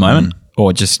field at the moment.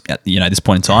 Or just at this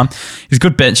point in time. He's a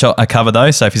good bench cover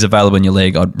though, so if he's available in your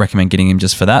league, I'd recommend getting him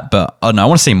just for that. But I don't know, I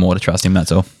want to see more to trust him,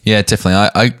 that's all. Yeah, definitely.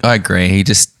 I agree. He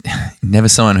just never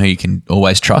someone who you can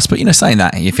always trust. But saying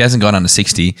that, if he hasn't gone under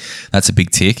 60, that's a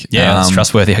big tick. Yeah, that's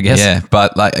trustworthy, I guess. Yeah,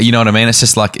 but you know what I mean? It's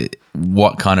just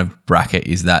what kind of bracket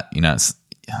is that?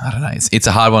 I don't know. It's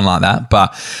a hard one like that.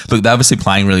 But look, they're obviously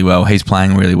playing really well. He's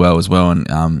playing really well as well. And,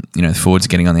 the forwards are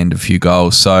getting on the end of a few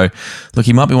goals. So, look,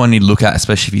 he might be one you look at,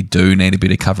 especially if you do need a bit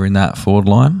of cover in that forward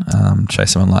line.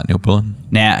 Chase someone like Neil-Bullen.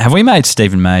 Now, have we made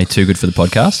Stephen May too good for the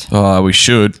podcast? Oh, we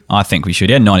should. I think we should.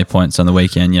 He had 90 points on the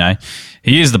weekend,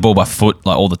 He uses the ball by foot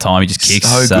all the time. He just kicks.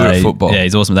 So good at football. Yeah,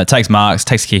 he's awesome at that. Takes marks,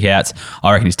 takes kick outs.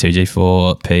 I reckon he's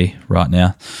 2G4P right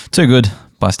now. Too good.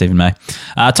 By Stephen May.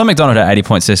 Tom McDonald had 80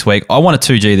 points this week. I want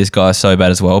to 2G this guy so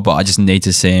bad as well, but I just need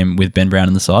to see him with Ben Brown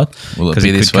on the side. Will it be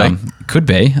this week? Could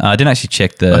be. I didn't actually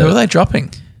check the... Who are they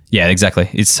dropping? Yeah, exactly.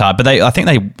 It's hard, but I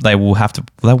think they will have to...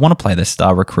 They want to play their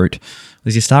star recruit.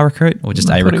 Was he a star recruit or just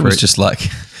a recruit? It was just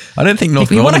I don't think North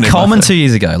He won a Coleman 2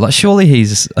 years ago. Surely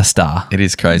he's a star. It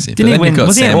is crazy. Didn't he win?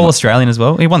 Was he an All-Australian as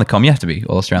well? He won the Com. You have to be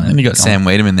All-Australian. And you got Sam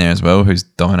Wiedemann there as well, who's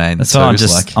dominating. That's why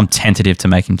I'm tentative to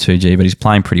make him 2G, but he's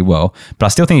playing pretty well. But I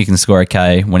still think he can score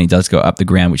okay when he does go up the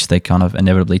ground, which they kind of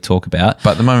inevitably talk about.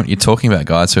 But at the moment, you're talking about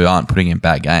guys who aren't putting in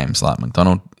bad games. Like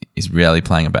McDonald is rarely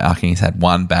playing about. I think he's had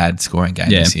one bad scoring game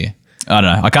this year. I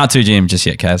don't know. I can't 2G him just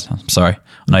yet, Kaz. I'm sorry.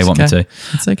 I know you want me to.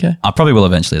 It's okay. I probably will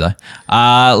eventually, though.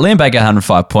 Liam Baker,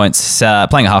 105 points,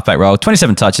 playing a halfback role,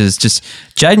 27 touches. Just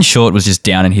Jaden Short was just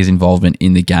down in his involvement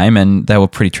in the game, and they were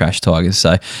pretty trash Tigers.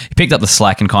 So he picked up the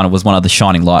slack and kind of was one of the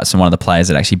shining lights and one of the players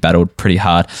that actually battled pretty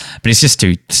hard. But he's just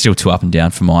still too up and down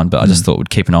for mine, but I just thought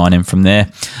we'd keep an eye on him from there.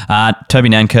 Toby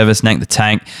Nankervis, Nank the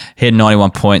Tank, he had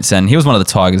 91 points, and he was one of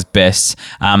the Tigers' best.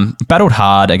 Battled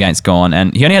hard against Gone,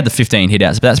 and he only had the 15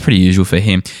 hit-outs, but that's pretty usual for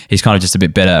him. He's kind of just a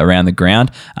bit better around the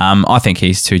ground. I think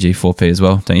he's 2G4P as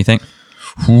well, don't you think?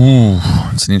 Ooh,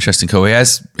 it's an interesting call.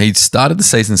 He started the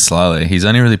season slowly. He's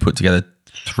only really put together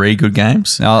 3 good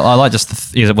games. I like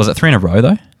just was it 3 in a row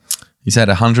though? He's had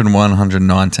 101,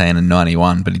 119 and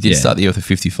 91, but he did start the year with a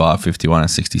 55, 51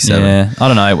 and 67. Yeah, I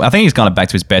don't know. I think he's kind of back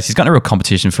to his best. He's got no real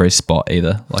competition for his spot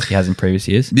either, like he has in previous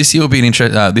years. This week will be an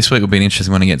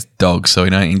interesting one against Dogs. So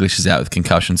we know English is out with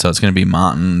concussion, so it's going to be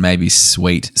Martin, maybe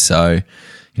Sweet. So,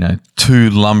 2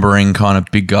 lumbering kind of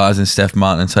big guys in Steph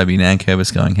Martin and Toby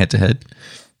Nankervis going head to head.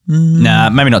 Nah,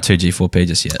 maybe not 2G, 4P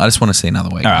just yet. I just want to see another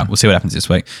week. All right, we'll see what happens this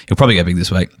week. He'll probably go big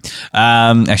this week.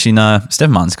 Actually, no.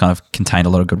 Stephen Martin's kind of contained a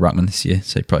lot of good ruckman this year,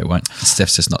 so he probably won't.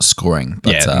 Steph's just not scoring.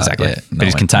 But, Yeah, exactly. But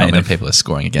he's not containing many them. people are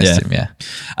scoring against him,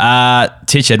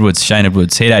 Shane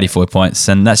Edwards, he had 84 points,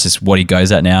 and that's just what he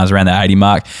goes at now, is around the 80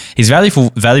 mark. He's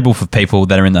valuable for people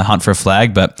that are in the hunt for a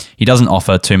flag, but he doesn't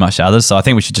offer too much to others, so I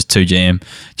think we should just 2G him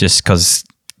just because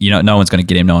no one's going to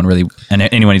get him. No one really, and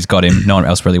anyone who's got him, no one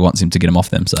else really wants him to get him off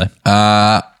them. So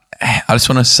I just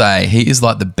want to say he is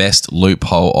like the best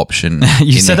loophole option.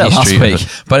 You said that last week.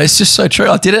 But it's just so true.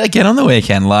 I did it again on the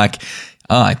weekend. Like,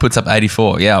 he puts up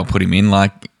 84. Yeah, I'll put him in.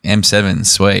 Like M7,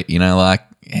 sweet.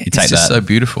 It's take just that. so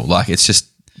beautiful. Like, it's just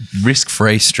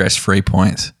risk-free, stress-free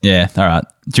points. yeah, all right.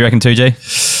 Do you reckon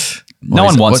 2G? No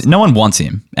one wants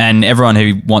him, and everyone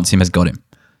who wants him has got him.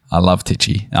 I love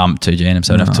Titchy. I'm 2G him,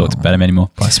 so I don't have to talk about him anymore.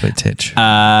 By sweet Titch.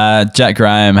 Jack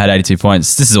Graham had 82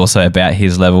 points. This is also about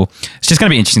his level. It's just going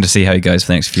to be interesting to see how he goes for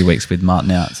the next few weeks with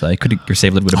Martin out. So he could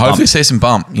receive a little bit of Hopefully bump. see some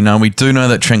bump. We do know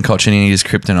that Trent Cotchin is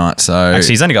kryptonite. So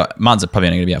Actually, Martin's probably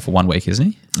only going to be out for 1 week,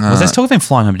 isn't he? Well, there's talk of him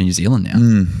flying home to New Zealand now.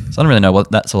 So I don't really know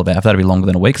what that's all about. If that'll be longer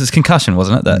than a week. Because it's concussion,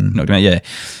 wasn't it? That knocked him out, yeah.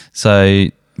 So...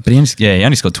 But he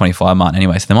only scored 25, Martin,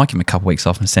 anyway, so they might give him a couple of weeks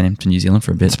off and send him to New Zealand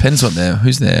for a bit. depends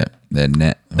who's their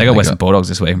net. They got Western Bulldogs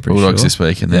this week, I'm pretty Bulldogs sure. this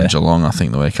week, and then Geelong, I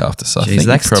think, the week after. So I Jeez, think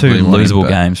that's you two probably want him losable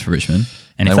back. games for Richmond.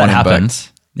 And They if that want him back.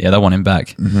 happens, they want him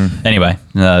back. Anyway,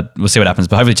 we'll see what happens.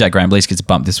 But hopefully Jack Graham at least gets a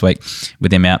bump this week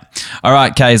with him out. All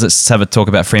right, Kays, let's have a talk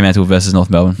about Fremantle versus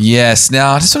North Melbourne. Yes.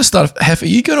 Now, I just want to start. Hef, are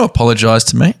you going to apologise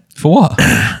to me? For what?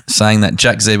 Saying that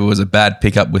Jack Zeba was a bad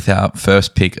pickup with our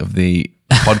first pick of the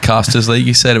Podcasters League.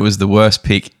 You said it was the worst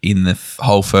pick in the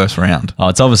whole first round. Oh,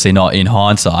 it's obviously not in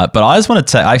hindsight, but I just wanted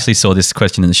to I actually saw this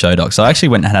question in the show doc. So I actually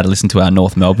went and had a listen to our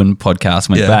North Melbourne podcast,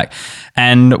 went back,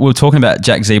 and we were talking about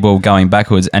Jack Zebul going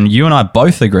backwards, and you and I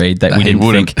both agreed that we didn't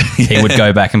think he would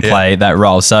go back and play that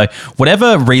role. So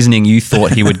whatever reasoning you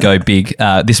thought he would go big,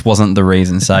 this wasn't the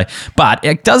reason. So, but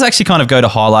it does actually kind of go to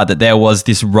highlight that there was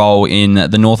this role in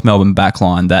the North Melbourne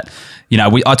backline that,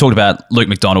 I talked about Luke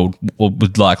McDonald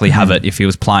would likely have it if he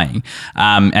was playing,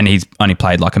 and he's only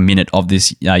played like a minute of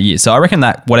this year. So I reckon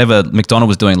that whatever McDonald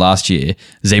was doing last year,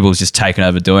 Zebul's just taken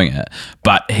over doing it,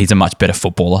 but he's a much better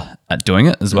footballer at doing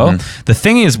it as well. The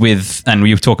thing is and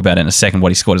we'll talk about it in a second, what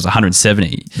he scored is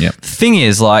 170. Yep. The thing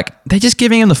is, they're just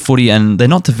giving him the footy and they're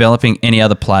not developing any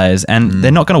other players, and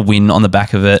they're not going to win on the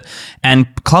back of it. And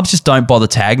clubs just don't bother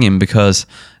tagging him because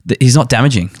he's not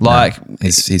damaging.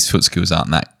 His foot skills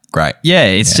aren't that great. Yeah,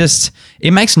 it's just,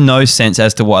 it makes no sense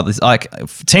as to why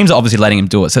teams are obviously letting him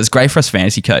do it. So it's great for us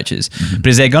fantasy coaches. But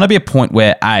is there going to be a point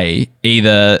where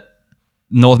either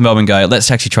North Melbourne go, let's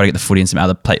actually try to get the footy in some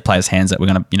other players' hands that we're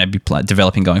going to be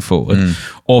developing going forward,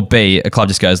 or B, a club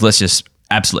just goes, let's just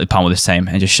absolutely pummel this team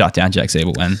and just shut down Jack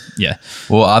Zebul. And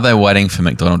Well, are they waiting for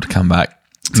McDonald to come back?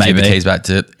 Maybe. Give the keys back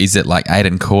to, is it like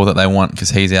Aiden Core that they want because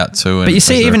he's out too? But you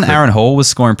see, even Aaron Hall was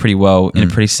scoring pretty well in a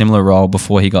pretty similar role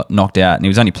before he got knocked out, and he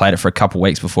was only played it for a couple of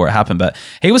weeks before it happened, but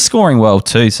he was scoring well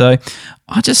too. So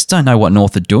I just don't know what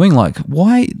North are doing.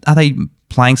 Why are they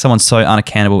playing someone so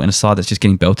unaccountable in a side that's just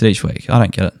getting belted each week? I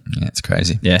don't get it. Yeah, it's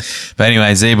crazy. Yeah. But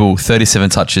anyway, Zebul, 37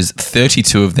 touches,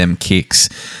 32 of them kicks,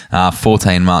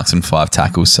 14 marks and 5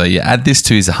 tackles. So you add this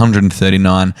to his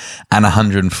 139 and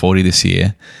 140 this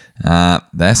year.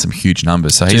 There's some huge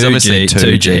numbers. So he's obviously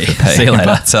 2G for P. See you later.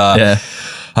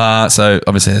 But, so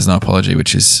obviously there's no apology,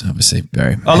 which is obviously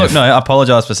very... Oh, look, no, I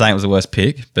apologise for saying it was the worst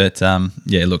pick, but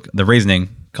look, the reasoning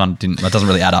kind of doesn't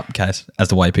really add up, Case, as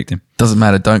to why you picked him. Doesn't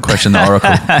matter. Don't question the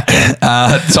oracle.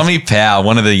 Tommy Powell,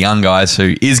 one of the young guys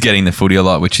who is getting the footy a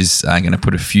lot, which is going to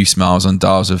put a few smiles on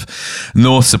dials of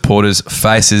North supporters'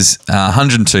 faces.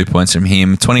 102 points from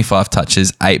him, 25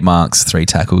 touches, 8 marks, 3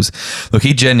 tackles. Look,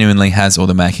 he genuinely has all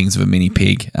the makings of a mini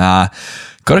pig.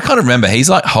 Got to kind of remember, he's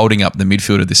holding up the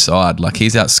midfield of this side.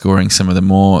 He's outscoring some of the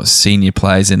more senior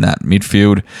players in that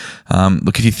midfield.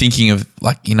 Look, if you're thinking of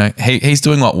he's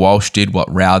doing what Walsh did,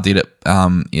 what Rao did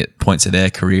at points of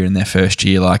their career in their first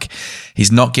year.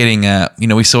 He's not getting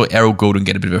we saw Errol Goulden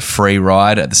get a bit of a free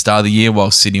ride at the start of the year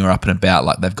while Sydney were up and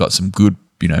about. They've got some good,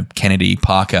 Kennedy,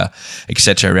 Parker,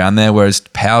 etc. around there, whereas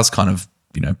Powell's kind of,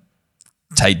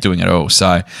 Tate doing it all.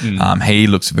 So he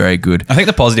looks very good. I think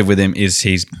the positive with him is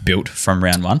he's built from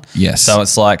round one. Yes. So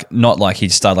it's not like he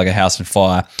started like a house on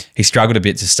fire. He struggled a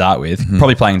bit to start with,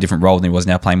 probably playing a different role than he was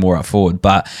now, playing more up forward,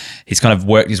 but he's kind of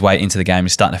worked his way into the game.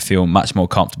 He's starting to feel much more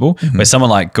comfortable. Where someone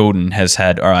like Goulden has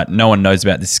had, all right, no one knows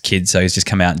about this kid, so he's just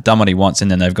come out and done what he wants,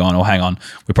 and then they've gone, oh, hang on,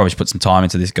 we probably should put some time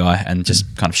into this guy and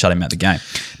just kind of shut him out the game.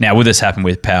 Now, will this happen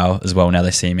with Powell as well? Now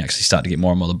they see him actually start to get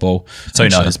more and more the ball. So who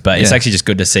knows? But it's actually just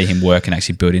good to see him work and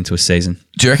actually build into a season.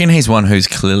 Do you reckon he's one who's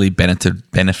clearly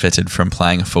benefited from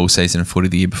playing a full season of footy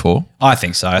the year before? I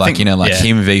think so. I think,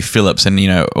 him v Phillips, and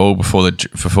all before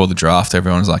the draft,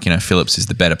 everyone was like, Phillips is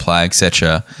the better player,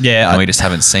 etc. Yeah, and we just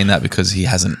haven't seen that because he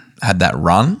hasn't had that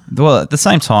run. Well, at the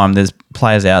same time, there's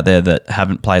players out there that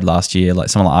haven't played last year. Like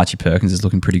someone like Archie Perkins is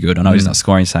looking pretty good. I know he's not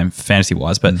scoring the same fantasy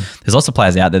wise, but there's lots of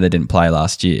players out there that didn't play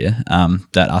last year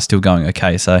that are still going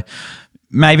okay. So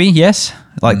maybe, yes.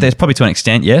 There's probably to an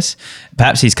extent, yes.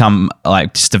 Perhaps he's come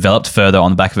just developed further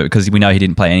on the back of it because we know he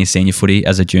didn't play any senior footy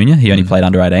as a junior. He only played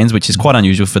under 18s, which is quite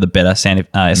unusual for the better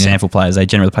SANFL players. They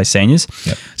generally play seniors.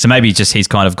 Yep. So maybe just he's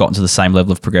kind of gotten to the same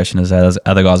level of progression as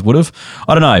other guys would have.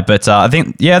 I don't know, but I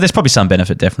think, there's probably some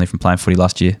benefit definitely from playing footy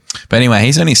last year. But anyway,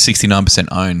 he's only 69%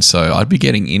 owned, so I'd be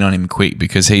getting in on him quick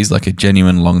because he's like a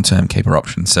genuine long-term keeper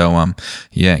option. So,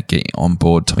 get on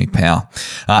board Tommy Powell.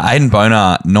 Aiden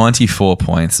Bonar, 94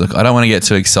 points. Look, I don't want to get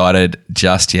too excited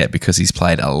just yet because he's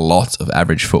played a lot of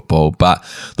average football. But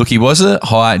look, he was a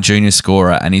high junior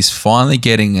scorer and he's finally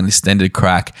getting an extended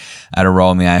crack at a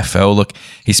role in the AFL. Look,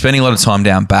 he's spending a lot of time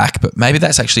down back, but maybe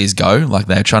that's actually his go. Like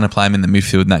they're trying to play him in the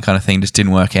midfield and that kind of thing just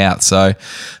didn't work out. So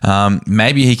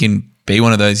maybe he can be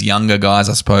one of those younger guys,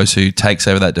 I suppose, who takes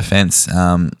over that defence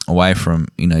away from,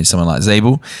 someone like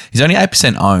Zeeble. He's only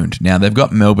 8% owned. Now, they've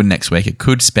got Melbourne next week. It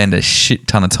could spend a shit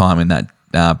ton of time in that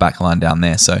back line down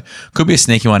there. So could be a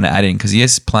sneaky one to add in because he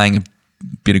is playing a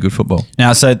bit of good football.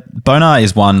 Now, so Bonar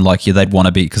is one they'd want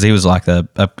to be because he was like I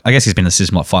guess he's been in the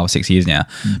system 5 or 6 years now,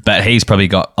 but he's probably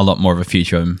got a lot more of a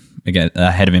future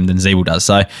ahead of him than Zeeble does.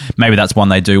 So maybe that's one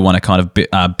they do want to kind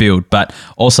of build. But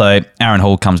also, Aaron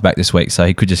Hall comes back this week, so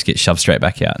he could just get shoved straight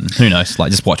back out. And who knows?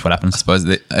 Just watch what happens. I suppose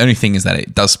the only thing is that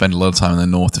it does spend a lot of time in the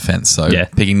North defence. So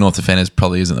picking North defenders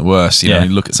probably isn't the worst. You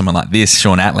look at someone like this,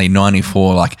 Sean Atley,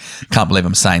 94. Can't believe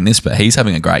I'm saying this, but he's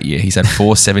having a great year. He's had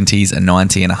 4 70s, a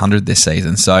 90 and 100 this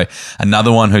season. So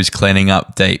another one who's cleaning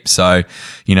up deep. So,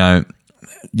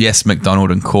 yes, McDonald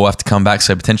and Core have to come back,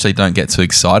 so potentially don't get too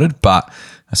excited, but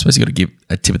I suppose you got to give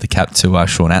a tip of the cap to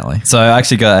Sean Atley. So I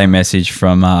actually got a message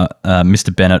from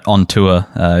Mr. Bennett on tour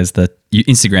is the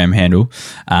Instagram handle.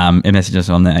 It messaged us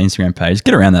on the Instagram page.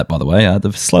 Get around that, by the way.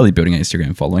 They're slowly building an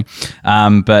Instagram following.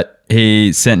 But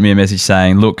he sent me a message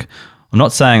saying, look, I'm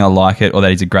not saying I like it or that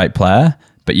he's a great player,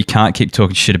 but you can't keep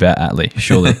talking shit about Atley,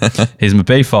 surely. He's my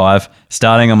B5,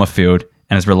 starting on my field,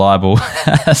 and as reliable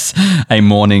as a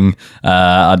morning.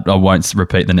 I won't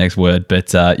repeat the next word,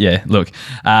 but look.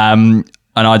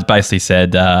 And I basically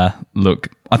said, look,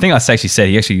 I think I actually said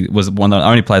he actually was one of the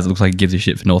only players that looks like he gives a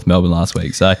shit for North Melbourne last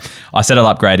week. So I said I'll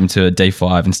upgrade him to a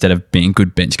D5 instead of being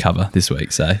good bench cover this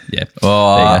week. So, yeah.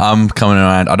 Oh, I'm coming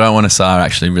around. I don't want to say I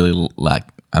actually really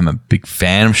I'm a big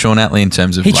fan of Sean Atley in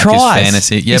terms of his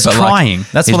fantasy. Yeah, he's trying.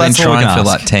 He's been trying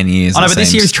for 10 years. I know, but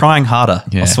this year he's trying harder.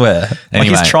 Yeah. I swear.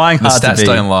 Anyway, he's trying hard to be. The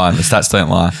stats don't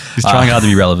lie. He's trying hard to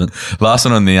be relevant. Last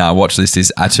one on the watch list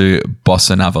is Atu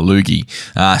Bosanavalugi.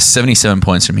 77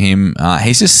 points from him.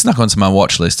 He's just snuck onto my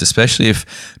watch list, especially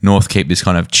if North keep this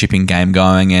kind of chipping game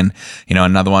going. And,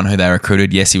 another one who they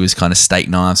recruited, yes, he was kind of steak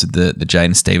knives with the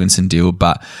Jaden Stevenson deal,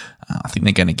 but I think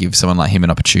they're going to give someone like him an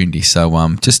opportunity.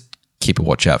 So just keep a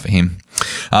watch out for him.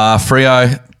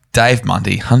 Freo, Dave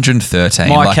Mundy, 113.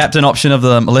 My captain option of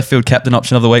the left field captain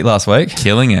option of the week last week.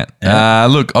 Killing it. Yeah.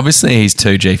 Look, obviously he's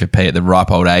 2G for P at the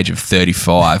ripe old age of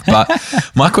 35.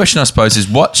 But my question, I suppose, is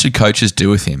what should coaches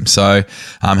do with him? So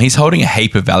he's holding a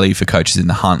heap of value for coaches in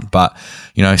the hunt. But,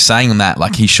 saying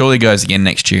that, he surely goes again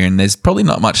next year and there's probably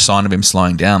not much sign of him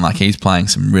slowing down. He's playing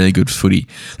some really good footy.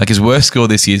 His worst score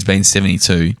this year has been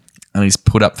 72. And he's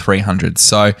put up 300.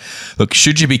 So, look,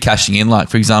 should you be cashing in?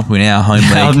 For example, in our home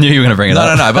league. I knew you were going to bring it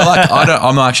up. No. But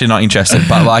I'm actually not interested.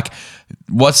 But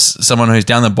what's someone who's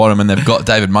down the bottom and they've got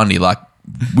David Mundy?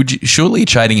 Surely you're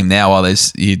trading him now while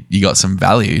you got some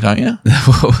value, don't you?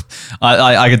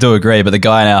 I do agree, but the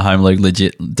guy in our home league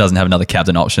legit doesn't have another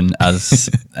captain option as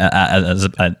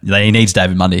he needs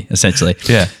David Mundy essentially.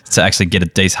 Yeah. To actually get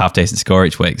a half decent score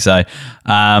each week. So.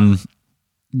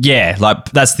 Yeah,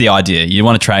 that's the idea. You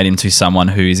want to trade him to someone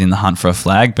who's in the hunt for a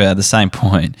flag, but at the same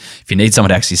point, if you need someone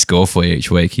to actually score for you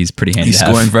each week, he's pretty handy. He's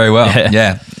scoring very well.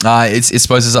 Yeah. I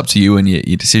suppose it's up to you and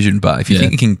your decision, but if you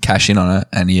think you can cash in on it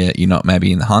and you're not maybe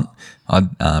in the hunt,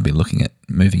 I'd be looking at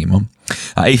moving him on.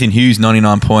 Ethan Hughes,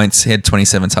 99 points. He had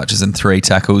 27 touches and 3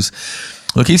 tackles.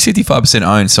 Look, he's 55%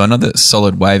 owned, so another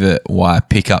solid waiver wire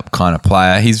pickup kind of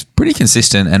player. He's pretty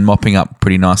consistent and mopping up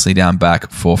pretty nicely down back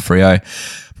for Freo.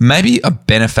 Maybe a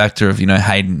benefactor of,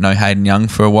 Hayden Young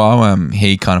for a while.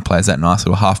 He kind of plays that nice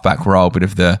little halfback role, bit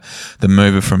of the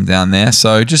mover from down there.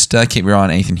 So just keep your eye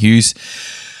on Ethan Hughes.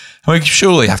 We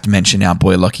surely have to mention our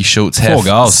boy Lachie Schultz. 4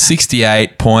 goals.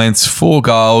 68 points, 4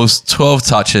 goals, 12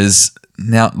 touches.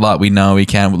 Now, like we know he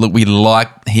can. Look, we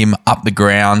like him up the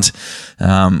ground.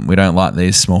 We don't like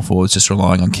these small forwards just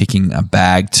relying on kicking a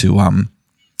bag to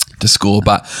score.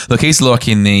 But look, he's like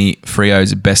in the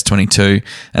Freo's best 22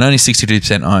 and only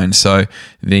 62% owned. So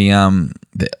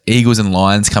the Eagles and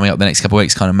Lions coming up the next couple of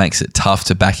weeks kind of makes it tough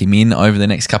to back him in over the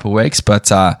next couple of weeks. But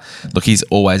look, he's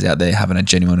always out there having a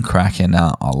genuine crack, and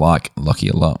I like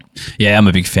Lachie a lot. Yeah, I'm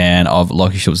a big fan of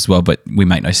Lachie Schultz as well, but we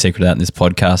make no secret of that in this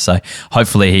podcast. So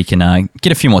hopefully he can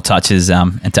get a few more touches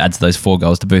and to add to those 4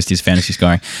 goals to boost his fantasy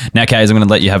scoring. Now, Kays, I'm going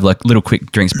to let you have like a little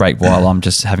quick drinks break while I'm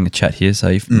just having a chat here.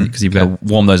 So because you've got to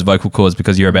warm those vocal cords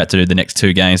because you're about to do the next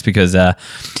 2 games, because our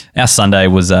Sunday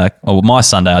was, my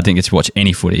Sunday, I didn't get to watch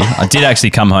any footy. I did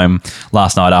actually come home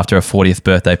last night after a 40th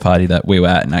birthday party that we were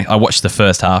at, and I watched the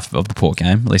first half of the Port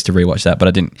game, at least to rewatch that,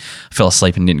 but I fell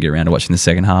asleep and didn't get around to watching the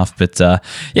second half. But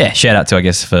yeah, shout out to, I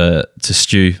guess, to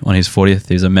Stu on his 40th.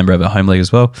 He's a member of our home league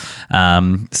as well.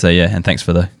 So yeah, and thanks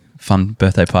for the fun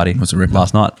birthday party. It was a rip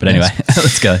last night. But anyway,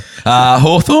 let's go.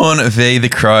 Hawthorn v the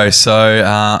Crows.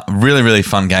 So really, really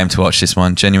fun game to watch this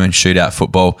one. Genuine shootout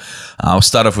football. We'll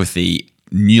start off with the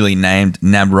newly named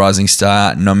NAB Rising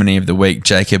Star nominee of the week,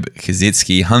 Jacob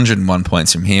Kazitsky, 101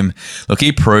 points from him. Look,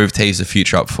 he proved he's the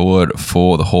future up forward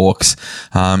for the Hawks.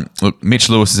 Look, Mitch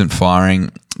Lewis isn't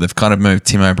firing. They've kind of moved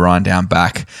Tim O'Brien down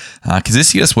back.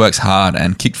 Kazitsky just works hard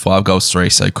and kicked 5 goals 3,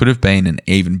 so it could have been an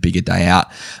even bigger day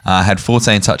out. Had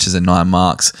 14 touches and 9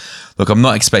 marks. Look, I'm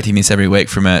not expecting this every week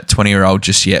from a 20-year-old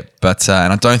just yet, but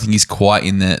and I don't think he's quite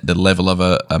in the level of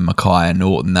a Mackay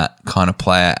Norton, that kind of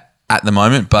player at the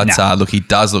moment. But look, he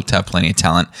does look to have plenty of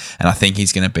talent, and I think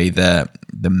he's going to be the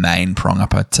main prong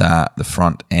up at the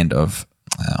front end of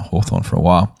Hawthorn for a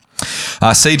while.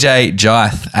 CJ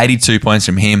Jyth, 82 points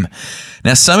from him.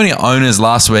 Now, so many owners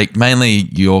last week, mainly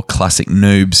your classic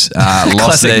noobs,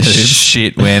 lost their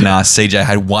shit when CJ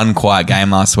had 1 quiet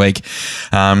game last week.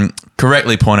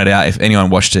 Correctly pointed out, if anyone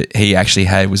watched it, he actually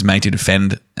was made to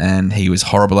defend, and he was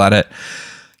horrible at it.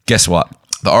 Guess what?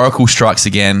 The Oracle strikes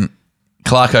again.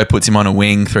 Clarko puts him on a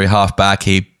wing through half back.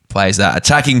 He plays that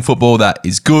attacking football that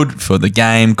is good for the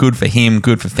game, good for him,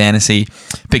 good for fantasy.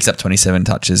 Picks up 27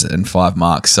 touches and 5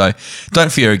 marks. So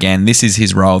don't fear again. This is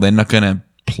his role. They're not going to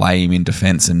play him in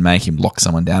defence and make him lock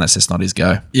someone down. It's just not his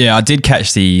go. Yeah, I did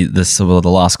catch the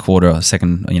last quarter,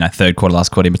 third quarter, last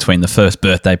quarter in between the first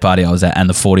birthday party I was at and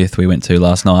the 40th we went to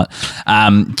last night.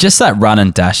 Just that run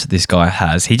and dash that this guy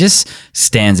has. He just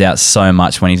stands out so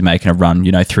much when he's making a run,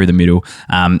 through the middle.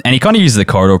 And he kind of uses the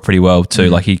corridor pretty well too.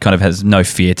 Like he kind of has no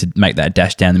fear to make that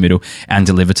dash down the middle and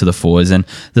deliver to the forwards. And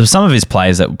there were some of his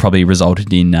plays that probably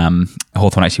resulted in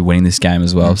Hawthorn actually winning this game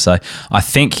as well. So I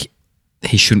think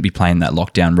he shouldn't be playing that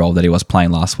lockdown role that he was playing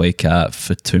last week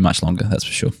for too much longer, that's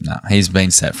for sure. No, he's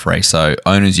been set free. So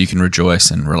owners, you can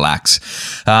rejoice and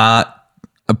relax.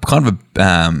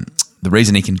 The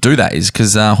reason he can do that is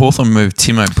because Hawthorn moved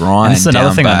Tim O'Brien. And that's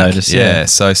another thing back. I noticed. Yeah,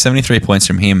 so 73 points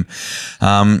from him.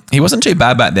 He wasn't too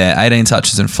bad back there. 18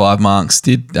 touches and 5 marks.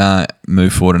 Did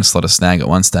move forward and slot a snag at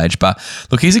one stage. But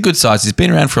look, he's a good size. He's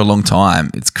been around for a long time.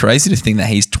 It's crazy to think that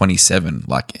he's 27.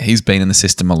 Like, he's been in the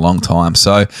system a long time.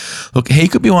 So look, he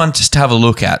could be one just to have a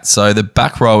look at. So the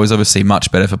back row is obviously much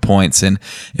better for points. And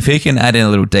if he can add in a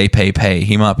little DPP,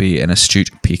 he might be an astute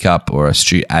pickup or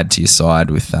astute add to your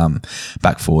side with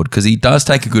back forward, because he does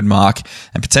take a good mark,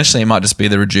 and potentially it might just be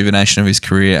the rejuvenation of his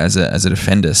career as a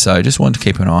defender. So just wanted to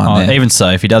keep an eye on there. Even so,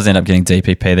 if he does end up getting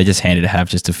DPP, they're just handy to have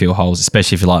just to fill holes,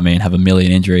 especially if you're like me and have a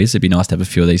million injuries. It'd be nice to have a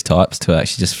few of these types to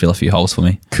actually just fill a few holes for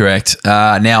me. Correct.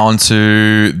 Now on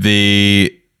to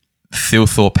the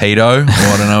Thilthorpedo, or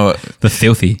I don't know what. The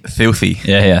Filthy.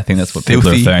 Yeah, I think that's what people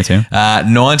are referring to.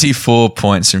 94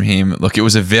 points from him. Look, it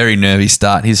was a very nervy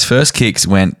start. His first kicks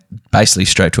went basically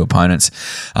straight to opponents.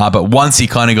 But once he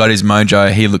kind of got his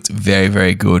mojo, he looked very,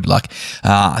 very good. Like,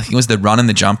 I think it was the run and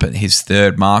the jump at his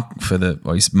his mark for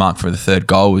the third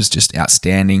goal was just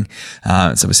outstanding.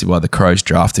 It's obviously why the Crows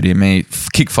drafted him. He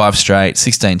kicked 5 straight,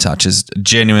 16 touches,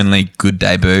 genuinely good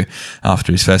debut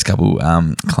after his first couple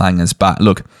clangers. But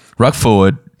look, ruck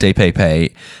forward,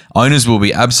 DPP, owners will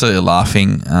be absolutely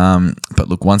laughing. But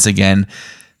look, once again,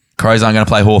 Crows aren't going to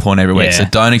play Hawthorn every week, so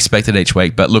don't expect it each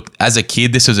week. But look, as a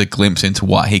kid, this was a glimpse into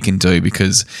what he can do,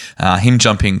 because him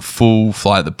jumping full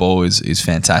flight at the ball is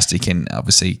fantastic, and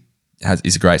obviously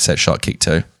is a great set shot kick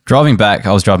too. I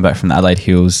was driving back from the Adelaide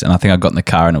Hills, and I think I got in the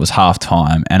car and it was half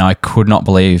time, and I could not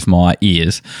believe my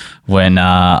ears when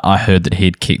I heard that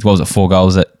he'd kicked, 4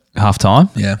 goals at half time.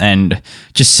 Yeah. And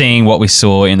just seeing what we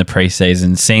saw in the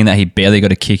preseason, seeing that he barely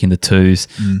got a kick in the twos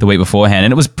the week beforehand.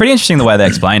 And it was pretty interesting the way they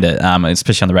explained it,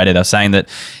 especially on the radio. They were saying that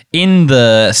in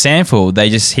the SANFL,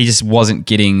 he just wasn't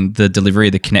getting the delivery,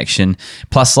 the connection.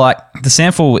 Plus, like the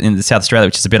SANFL in South Australia,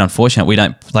 which is a bit unfortunate, we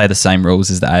don't play the same rules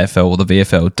as the AFL or the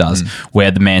VFL does,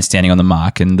 where the man's standing on the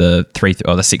mark and the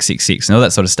 666 and all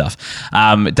that sort of stuff.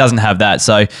 It doesn't have that.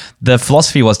 So the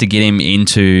philosophy was to get him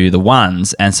into the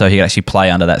ones, and so he could actually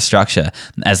play under that structure,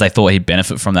 as they thought he'd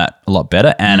benefit from that a lot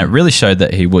better, and it really showed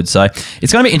that he would. So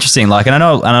it's going to be interesting. Like, and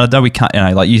I know we can't,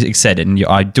 like you said it, and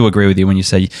I do agree with you when you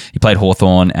say he played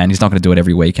Hawthorn, and he's not going to do it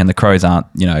every week, and the Crows aren't,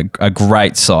 a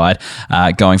great side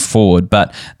going forward,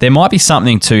 but there might be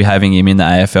something to having him in the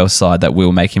AFL side that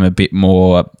will make him a bit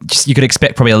more. You could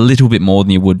expect probably a little bit more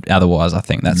than you would otherwise. I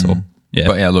think that's all. Yeah.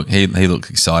 But yeah, look, he looks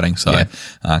exciting. So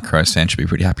Crows fans should be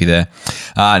pretty happy there.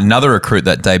 Another recruit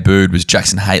that debuted was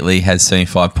Jackson Haitley, had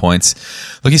 75 points.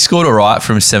 Look, he scored all right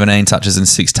from 17 touches and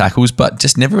 6 tackles, but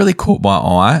just never really caught my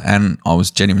eye, and I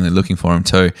was genuinely looking for him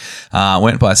too.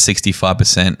 Went by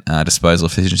 65% disposal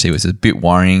efficiency, which is a bit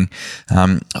worrying.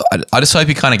 I just hope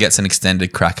he kind of gets an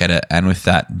extended crack at it, and with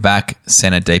that back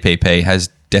centre DPP has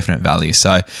definite value.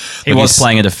 So he was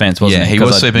playing a defence, wasn't he? Yeah, he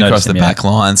was sweeping across the back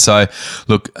line. So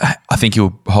look, I think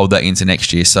he'll hold that into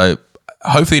next year. So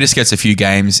hopefully he just gets a few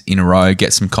games in a row,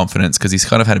 get some confidence, because he's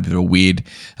kind of had a bit of a weird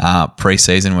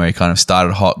pre-season where he kind of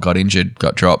started hot, got injured,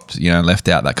 got dropped, left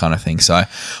out, that kind of thing. So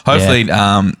hopefully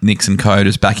Nix and Co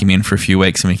just back him in for a few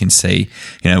weeks, and we can see,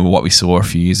 what we saw a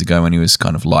few years ago when he was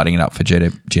kind of lighting it up for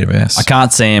GWS. I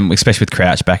can't see him, especially with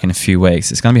Crouch back in a few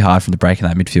weeks. It's going to be hard for him to break in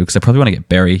that midfield, because they probably want to get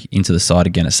Berry into the side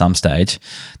again at some stage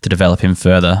to develop him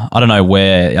further. I don't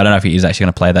know if he is actually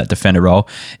going to play that defender role.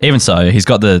 Even so, he's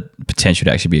got the potential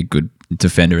to actually be a good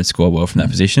defender and score well from that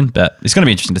position, but it's going to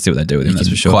be interesting to see what they do with him. That's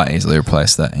for sure. Quite easily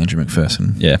replace that Andrew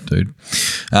McPherson, dude.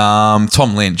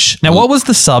 Tom Lynch. Now, what was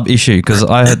the sub issue? Because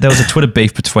there was a Twitter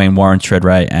beef between Warren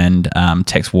Treadray and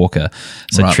Tex Walker.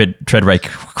 So right. Treadray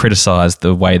criticised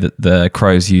the way that the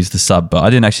Crows used the sub, but I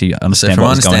didn't actually understand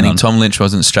what was going on. From my understanding, Tom Lynch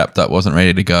wasn't strapped up, wasn't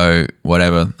ready to go,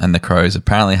 whatever, and the Crows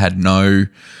apparently had no.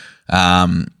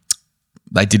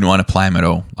 They didn't want to play him at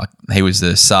all. Like, he was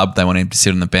the sub. They wanted him to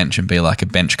sit on the bench and be like a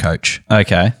bench coach.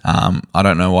 Okay. I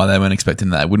don't know why they weren't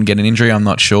expecting that. They wouldn't get an injury. I'm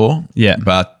not sure. Yeah.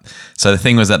 But so the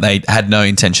thing was that they had no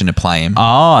intention to play him.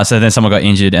 Oh, so then someone got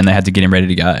injured and they had to get him ready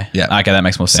to go. Yeah. Okay, that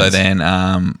makes more sense. So then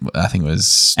I think it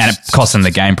was... And it cost them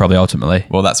the game probably ultimately.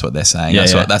 Well, that's what they're saying.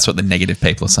 Yeah, that's what the negative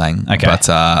people are saying. Okay. But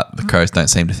the Crows don't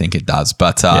seem to think it does.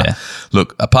 But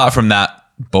look, apart from that,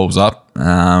 balls up.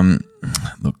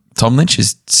 Look, Tom Lynch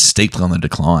is steeply on the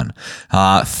decline.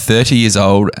 30 years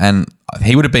old, and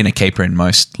he would have been a keeper in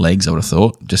most leagues, I would have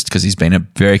thought, just because he's been a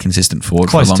very consistent forward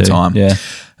for a long time. Yeah.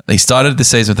 He started the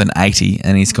season with an 80,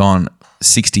 and he's gone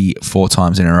 64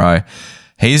 times in a row.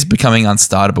 He's becoming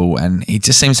unstartable, and he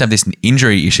just seems to have this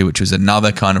injury issue, which was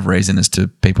another kind of reason as to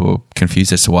people were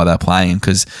confused as to why they're playing him,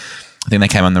 because I think they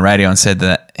came on the radio and said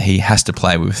that he has to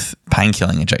play with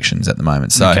pain-killing injections at the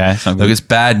moment. So, look, it's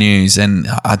bad news, and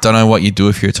I don't know what you do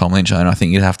if you're a Tom Lynch owner. I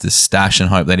think you'd have to stash and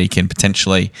hope that he can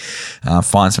potentially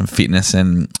find some fitness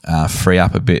and free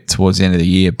up a bit towards the end of the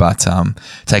year, but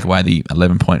take away the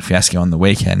 11-point fiasco on the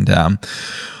weekend.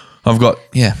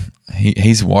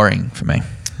 He's worrying for me.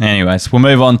 Anyways, we'll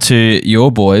move on to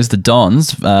your boys, the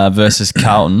Dons, versus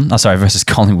Carlton. Versus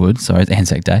Collingwood. Sorry, it's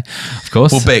Anzac Day, of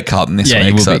course. We'll beat Carlton this week.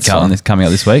 Yeah, we'll beat Carlton coming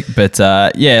up this week. But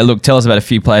look, tell us about a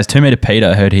few players. 2 Metre Peter,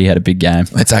 I heard he had a big game.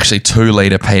 It's actually 2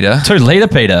 Litre Peter. 2 Litre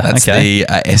Peter. That's the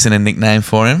Essendon nickname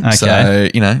for him. Okay.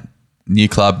 So, new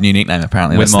club, new nickname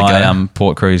apparently. With my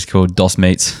Port Cruise called Dos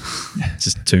Meats.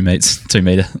 Just 2 meats, 2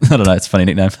 metre. I don't know, it's a funny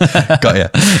nickname. Got you.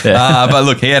 Yeah. But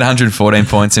look, he had 114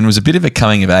 points and was a bit of a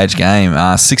coming of age game.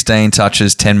 16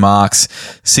 touches, 10 marks,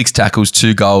 6 tackles,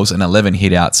 2 goals and 11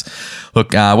 hit-outs.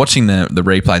 Look, watching the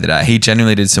replay today, he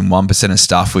genuinely did some 1% of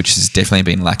stuff, which has definitely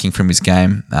been lacking from his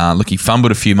game. Look, he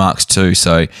fumbled a few marks too,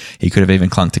 so he could have even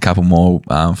clunked a couple more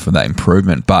for that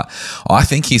improvement. But I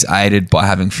think he's aided by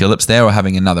having Phillips there or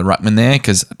having another ruckman there,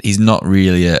 because he's not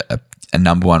really a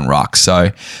number one ruck.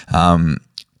 So,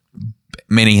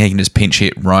 meaning he can just pinch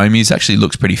hit roam. He actually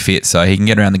looks pretty fit, so he can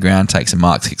get around the ground, take some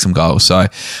marks, kick some goals. So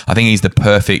I think he's the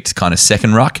perfect kind of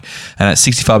second ruck. And at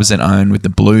 65% owned with the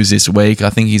Blues this week, I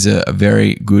think he's a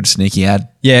very good sneaky ad.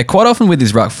 Yeah, quite often with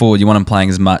his ruck forward, you want him playing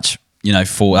as much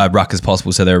full ruck as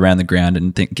possible, so they're around the ground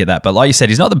and get that. But like you said,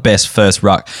 he's not the best first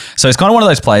ruck, so it's kind of one of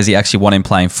those players you actually want him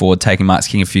playing forward, taking marks,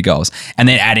 kicking a few goals, and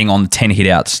then adding on 10 hit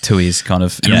outs to his kind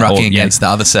of rucking against the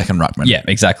other second ruckman. Yeah,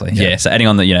 exactly. Yeah, so adding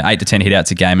on the 8 to 10 hit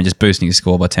outs a game and just boosting his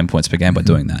score by 10 points per game by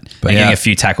doing that, and getting a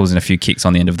few tackles and a few kicks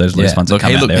on the end of those loose ones. Look,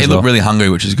 he looked really hungry,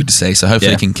 which is good to see. So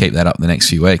hopefully he can keep that up the next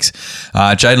few weeks.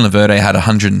 Jayden Laverde had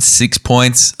 106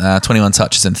 points, 21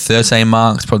 touches and 13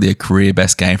 marks. Probably a career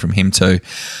best game from him too.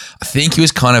 I think he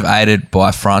was kind of aided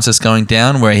by Francis going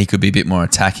down, where he could be a bit more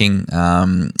attacking,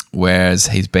 whereas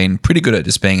he's been pretty good at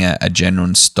just being a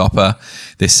genuine stopper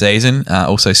this season.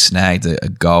 Also snagged a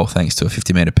goal thanks to a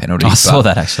 50-metre penalty. I saw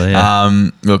that actually, yeah.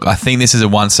 Look, I think this is a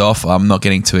once-off. I'm not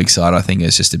getting too excited. I think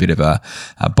it's just a bit of a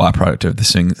byproduct of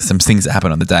some things that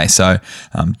happen on the day. So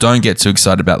don't get too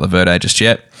excited about Laverde just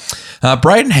yet.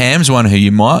 Braden Ham's one who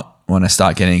you might want to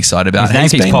start getting excited about.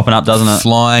 His name keeps popping up, doesn't it?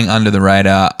 Flying under the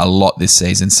radar a lot this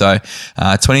season. So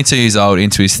 22 years old,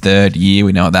 into his third year.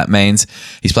 We know what that means.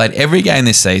 He's played every game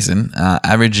this season,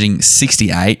 averaging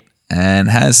 68 and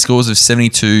has scores of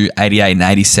 72, 88 and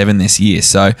 87 this year.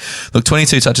 So look,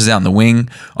 22 touches out in the wing.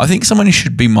 I think someone you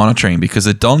should be monitoring, because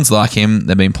the Dons like him.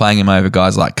 They've been playing him over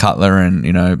guys like Cutler and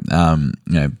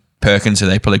Perkins, who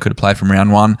they probably could have played from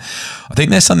round one. I think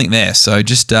there's something there. So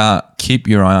just keep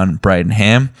your eye on Braden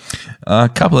Ham. A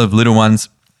couple of little ones.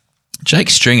 Jake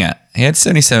Stringer, he had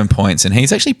 77 points, and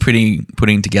he's actually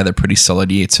putting together a pretty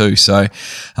solid year too. So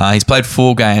he's played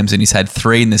 4 games and he's had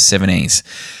 3 in the 70s.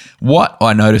 What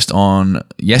I noticed on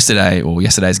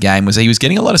yesterday's game was he was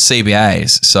getting a lot of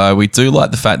CBAs. So we do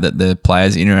like the fact that the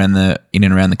players in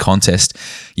and around the contest,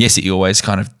 yes, he always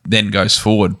kind of then goes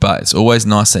forward, but it's always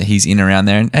nice that he's in around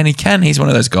there. And he's one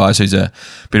of those guys who's a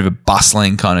bit of a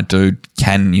bustling kind of dude,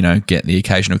 can, get the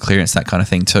occasional clearance, that kind of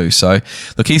thing too. So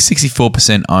look, he's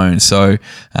 64% owned. So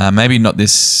maybe not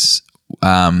this...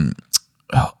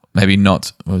 Maybe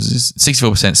not, what was this?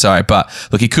 64%, sorry. But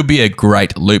look, he could be a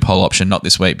great loophole option, not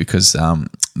this week because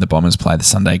the Bombers play the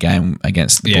Sunday game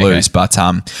against the Blues. Okay. But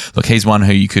look, he's one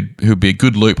who'd be a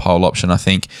good loophole option, I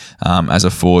think, as a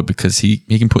forward, because he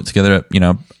can put together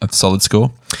a solid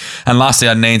score. And lastly,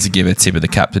 I need to give a tip of the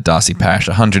cap to Darcy Parish,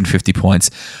 150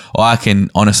 points. I can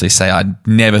honestly say I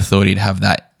never thought he'd have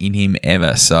that in him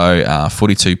ever. So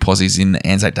 42 posies in the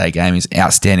Anzac Day game is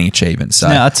outstanding achievement. So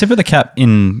now, a tip of the cap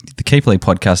in the Keeper League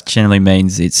podcast generally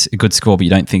means it's a good score, but you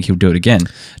don't think he'll do it again.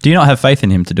 Do you not have faith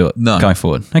in him to do it going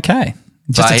forward? Okay.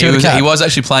 He was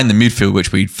actually playing the midfield,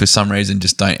 which we, for some reason,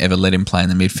 just don't ever let him play in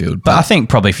the midfield. But I think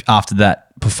probably after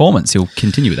that performance, he'll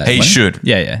continue with that. He should.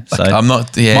 Yeah. So I'm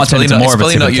not. Yeah, it's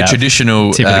probably not your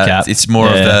traditional tip of the cap. It's more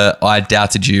of the I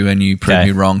doubted you and you proved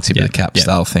me wrong tip of the cap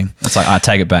style thing. It's like I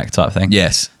take it back type thing.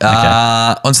 Yes.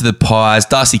 Onto the Pies.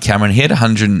 Darcy Cameron. He had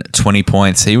 120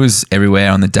 points. He was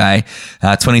everywhere on the day.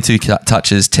 22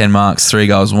 touches, 10 marks, 3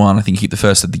 goals, 1. I think he hit the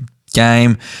first of the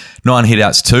game, 9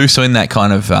 hit-outs too. So in that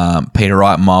kind of Peter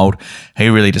Wright mould, he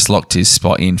really just locked his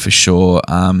spot in for sure.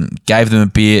 Gave them a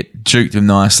bit, juked them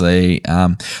nicely.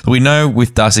 We know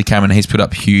with Darcy Cameron, he's put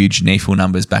up huge NEFL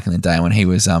numbers back in the day when he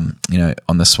was, on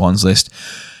the Swans list.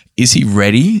 Is he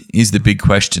ready is the big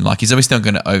question. Like, he's obviously not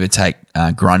going to overtake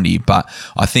Grundy, but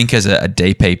I think as a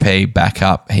DPP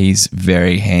backup, he's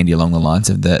very handy along the lines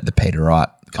of the Peter Wright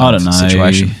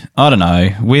situation. I don't know.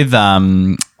 With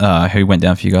who went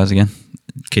down for you guys again?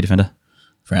 Key defender?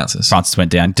 Francis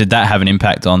went down. Did that have an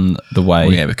impact on the way?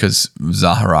 Well, yeah, because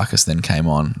Zaharakis then came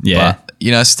on. Yeah. But,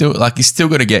 you still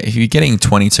got to get, if you're getting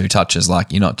 22 touches,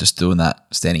 like, you're not just doing that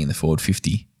standing in the forward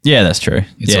 50. Yeah, that's true.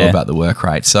 It's all about the work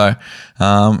rate. So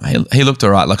he looked all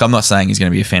right. Like, I'm not saying he's going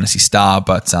to be a fantasy star,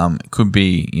 but it could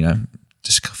be,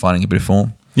 just finding a bit of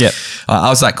form. Yeah. I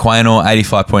was like Quaynor,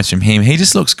 85 points from him. He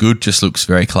just looks good, just looks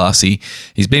very classy.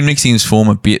 He's been mixing his form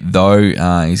a bit though.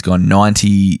 He's gone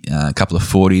 90, a couple of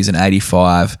 40s and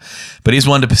 85. But he's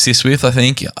one to persist with, I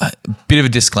think. A bit of a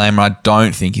disclaimer, I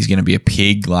don't think he's going to be a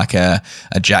pig like a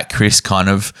Jack Chris kind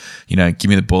of, give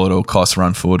me the ball at all costs,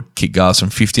 run forward, kick goals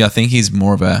from 50. I think he's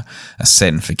more of a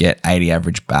set and forget 80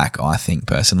 average back, I think,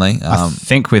 personally. I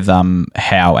think with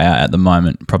Howe out at the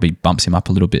moment probably bumps him up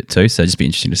a little bit too. So just be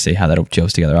interesting to see how that all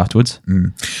gels together afterwards.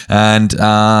 And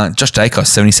Josh Dacos,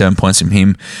 77 points from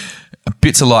him. A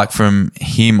bits alike from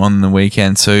him on the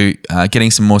weekend too, getting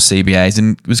some more CBAs,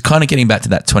 and was kind of getting back to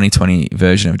that 2020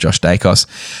 version of Josh Dacos.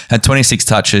 Had 26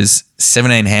 touches,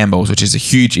 17 handballs, which is a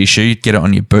huge issue. Get it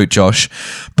on your boot, Josh.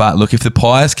 But look, if the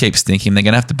Pies keep stinking, they're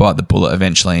going to have to bite the bullet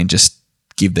eventually and just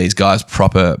give these guys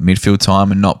proper midfield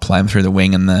time and not play them through the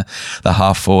wing and the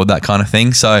half forward, that kind of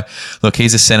thing. So look,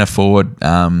 he's a centre forward.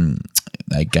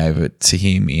 they gave it to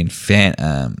him in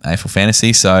AFL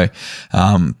Fantasy. So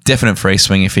definite free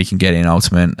swing if he can get in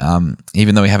Ultimate.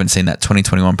 Even though we haven't seen that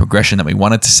 2021 progression that we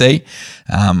wanted to see,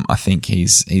 I think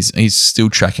he's still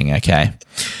tracking okay.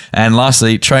 And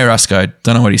lastly, Trey Ruscoe.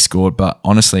 Don't know what he scored, but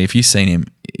honestly, if you've seen him,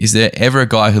 is there ever a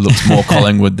guy who looks more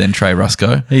Collingwood than Trey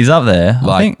Ruscoe? He's up there.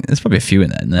 I think there's probably a few in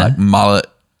there. Like mullet,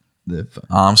 the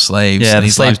arm sleeves. Yeah, the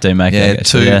sleeves do make it.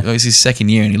 It's his second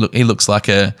year, and he looks like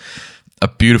a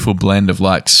beautiful blend of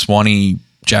like Swanee,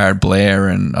 Jared Blair,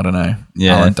 and I don't know,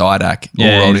 Alan Didak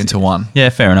all rolled into one. Yeah,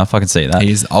 fair enough. I can see that. He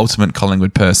is the ultimate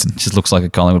Collingwood person. Just looks like a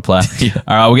Collingwood player.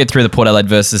 All right, we'll get through the Port Adelaide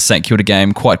versus St Kilda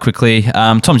game quite quickly.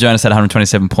 Tom Jonas had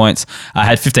 127 points,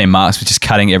 had 15 marks, which is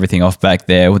cutting everything off back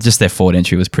there. Just their forward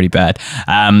entry was pretty bad.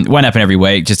 Won't happen every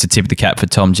week, just a tip of the cap for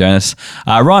Tom Jonas.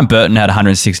 Ryan Burton had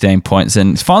 116 points,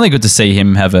 and it's finally good to see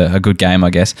him have a good game,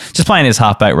 I guess. Just playing his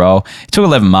halfback role. He took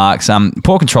 11 marks.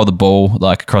 Port controlled the ball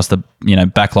like across the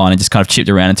back line and just kind of chipped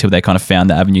around until they kind of found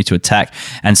the avenue to attack.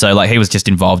 And so he was just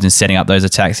involved in setting up those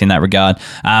attacks in that regard.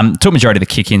 Took majority of the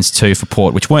kick-ins too for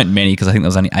Port, which weren't many because I think there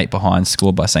was only 8 behind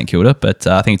scored by St Kilda, but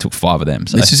I think he took 5 of them.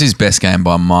 So. This was his best game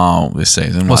by a mile this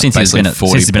season. Well, since he's been at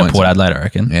Port Adelaide, I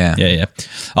reckon. Yeah.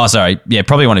 Oh, sorry. Yeah,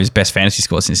 probably one of his best fantasy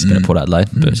scores since he's been at Port Adelaide.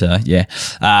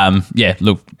 But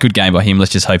look, good game by him.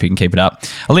 Let's just hope he can keep it up.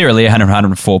 Aliir had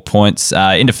 104 points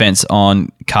in defence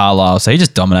on Carlisle, so he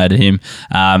just dominated him.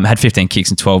 Had 15 kicks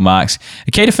and 12 marks.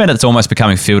 A key defender that's almost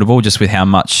becoming fieldable just with how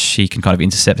much he can kind of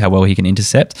intercept, how well he can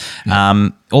intercept.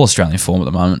 All Australian form at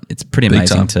the moment. It's pretty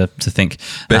amazing to think.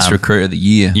 Best recruit of the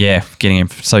year. Yeah, getting him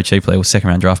so cheaply. Was second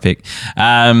round draft pick.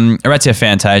 Orazio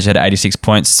Fantasia had 86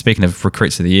 points. Speaking of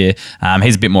recruits of the year,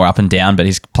 he's a bit more up and down, but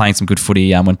he's playing some good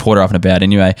footy when Port are up and about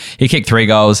anyway. He kicked 3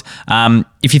 goals.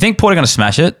 If you think Port are going to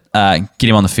smash it, get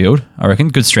him on the field, I reckon.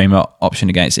 Good streamer option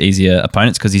against easier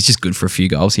opponents because he's just good for a few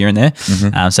goals here and there.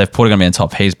 So if Port are going to be on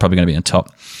top, he's probably going to be on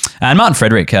top. And Martin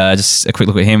Frederick, just a quick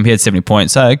look at him. He had 70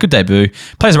 points. Good debut.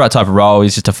 Plays the right type of role.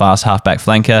 He's just a fast halfback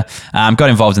flanker. Got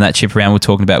involved in that chip around we're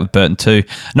talking about with Burton too.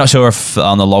 Not sure if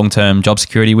on the long-term job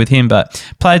security with him, but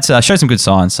showed some good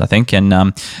signs, I think. And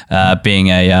being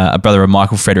a brother of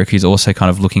Michael Frederick, who's also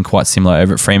kind of looking quite similar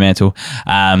over at Fremantle.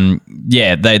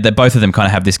 They both of them kind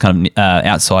of have this kind of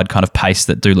outside kind of pace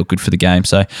that do look good for the game.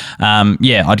 So,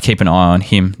 I'd keep an eye on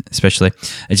him, especially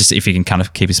just if he can kind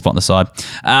of keep his spot on the side.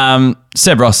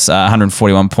 Seb Ross,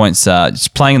 141 points,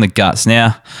 just playing in the guts.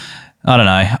 Now, I don't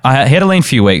know. He had a lean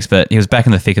few weeks, but he was back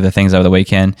in the thick of the things over the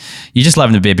weekend. You just love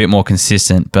him to be a bit more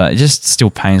consistent, but it just still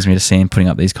pains me to see him putting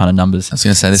up these kind of numbers. I was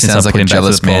going to say, this sounds like a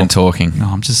jealous man talking. Oh,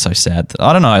 I'm just so sad.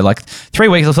 I don't know. 3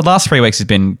 weeks, the last 3 weeks has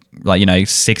been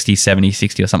 60, 70,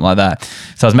 60 or something like that.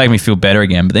 So it's making me feel better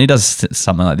again. But then he does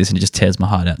something like this and it just tears my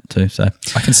heart out too. So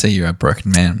I can see you're a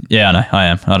broken man. Yeah, I know. I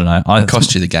am. I don't know. It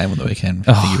cost you the game on the weekend.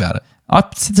 Think about it. I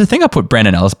think I put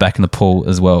Brandon Ellis back in the pool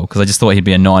as well because I just thought he'd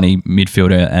be a 90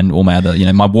 midfielder and all my other,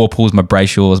 my Warpools, my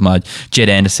Brayshaws, my Jed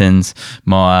Andersons,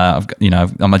 my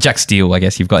Jack Steele, I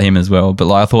guess you've got him as well.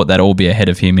 But I thought that'd all be ahead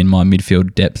of him in my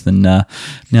midfield depth, and now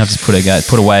I've just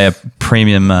put away a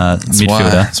premium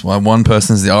midfielder. That's why one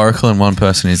person's the oracle and one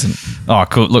person isn't. Oh,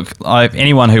 cool! Look,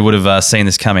 anyone who would have seen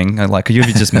this coming, could you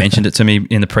have just mentioned it to me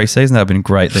in the preseason? That would have been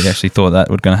great. That you actually thought that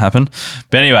was going to happen.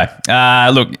 But anyway,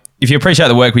 look. If you appreciate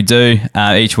the work we do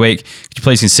each week, could you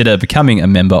please consider becoming a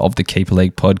member of the Keeper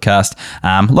League podcast?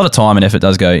 A lot of time and effort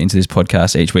does go into this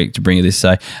podcast each week to bring you this.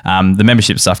 So the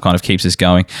membership stuff kind of keeps us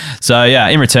going. So yeah,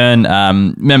 in return,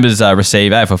 members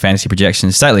receive AFL fantasy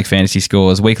projections, state league fantasy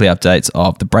scores, weekly updates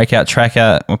of the breakout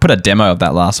tracker. We put a demo of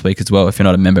that last week as well. If you're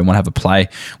not a member and want to have a play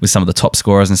with some of the top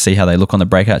scorers and see how they look on the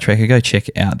breakout tracker, go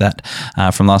check out that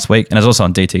from last week. And it's also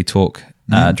on DT Talk.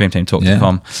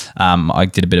 DreamTeamTalk.com. I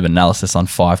did a bit of analysis on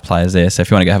 5 players there, so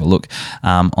if you want to go have a look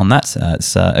on that,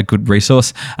 it's a good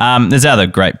resource. There's other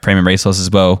great premium resources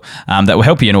as well that will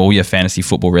help you in all your fantasy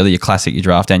football, really, your classic, your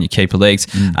draft, and your keeper leagues.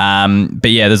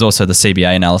 But yeah, there's also the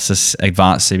CBA analysis,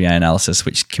 advanced CBA analysis,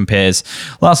 which compares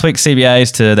last week's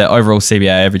CBAs to the overall CBA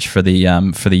average for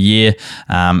the year,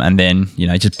 and then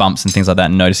just bumps and things like that,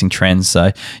 and noticing trends.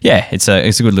 So yeah, it's a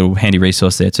good little handy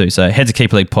resource there too. So head to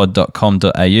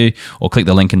keeperleaguepod.com.au or click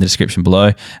the link in the description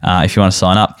below if you want to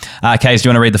sign up. Kays, do you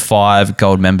want to read the 5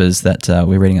 gold members that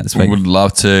we're reading out this week? Would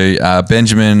love to.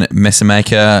 Benjamin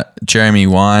Messamaker, Jeremy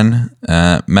Wine,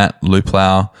 Matt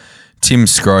Luplau, Tim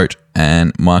Scroat,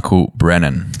 and Michael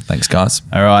Brennan. Thanks, guys.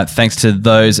 All right. Thanks to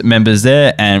those members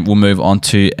there, and we'll move on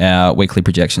to our weekly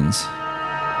projections.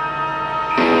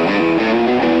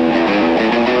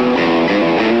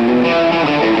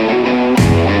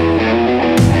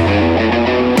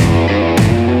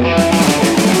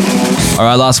 All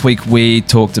right, last week we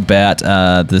talked about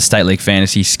the State League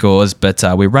fantasy scores, but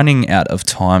we're running out of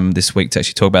time this week to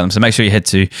actually talk about them. So make sure you head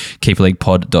to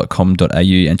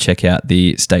keeperleaguepod.com.au and check out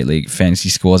the State League fantasy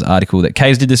scores article that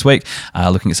Kays did this week,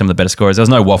 looking at some of the better scorers. There was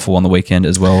no waffle on the weekend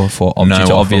as well for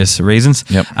obvious reasons.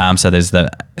 Yep. So there's the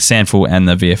Sandful and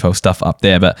the VFL stuff up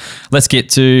there. But let's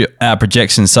get to our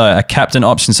projections. So a captain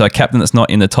option, so a captain that's not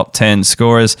in the top 10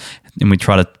 scorers, and we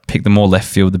try to pick the more left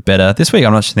field, the better. This week, I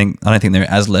don't think they're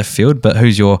as left field, but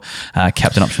who's your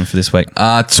captain option for this week?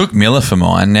 Took Miller for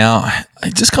mine. Now,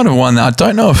 just kind of one that I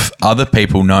don't know if other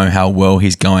people know how well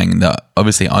he's going.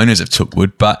 Obviously, owners of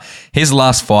Tookwood, but his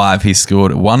last 5, he's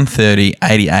scored 130,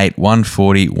 88,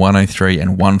 140, 103,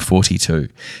 and 142.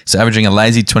 So averaging a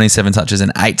lazy 27 touches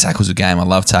and 8 tackles a game. I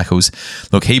love tackles.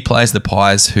 Look, he plays the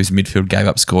Pies, whose midfield gave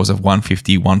up scores of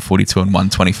 150, 142, and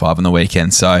 125 on the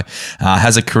weekend. So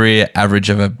has a career average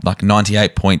of like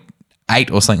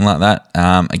 98.8 or something like that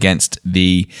against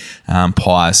the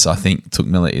Pies. So I think Took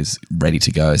Miller is ready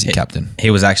to go as your captain. He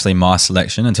was actually my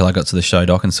selection until I got to the show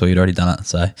doc and saw you'd already done it.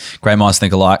 So great minds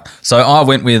think alike. So I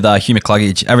went with Hugh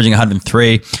McCluggage, averaging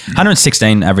 103,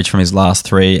 116 average from his last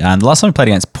 3. And the last time he played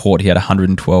against Port, he had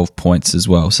 112 points as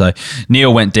well. So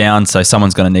Neil went down, so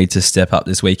someone's going to need to step up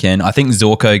this weekend. I think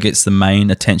Zorko gets the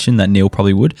main attention that Neil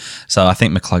probably would. So I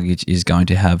think McCluggage is going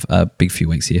to have a big few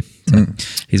weeks here. So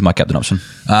he's my captain option.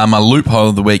 My loophole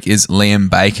of the week is Liam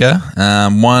Baker,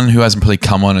 one who hasn't really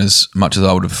come on as much as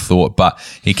I would have thought, but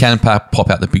he can pop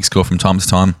out the big score from time to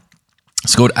time.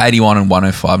 Scored 81 and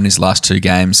 105 in his last 2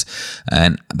 games,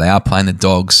 and they are playing the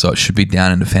Dogs, so it should be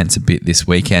down in defence a bit this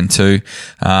weekend too.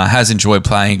 Has enjoyed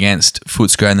playing against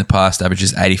Footscray in the past,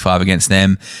 averages 85 against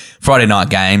them. Friday night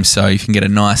game, so you can get a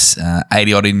nice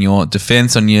 80 odd in your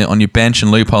defence on your bench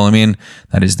and loophole him in.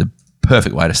 That is the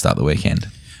perfect way to start the weekend.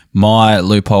 My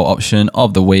loophole option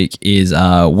of the week is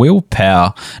Will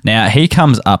Power. Now, he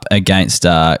comes up against, he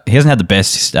hasn't had the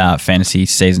best fantasy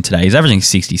season today. He's averaging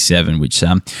 67, which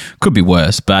could be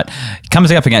worse, but he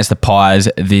comes up against the Pies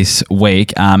this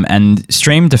week, and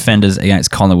stream defenders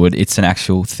against Collingwood, it's an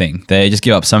actual thing. They just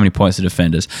give up so many points to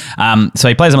defenders. So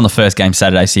he plays them on the first game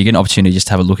Saturday, so you get an opportunity just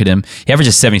to have a look at him. He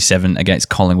averages 77 against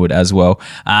Collingwood as well.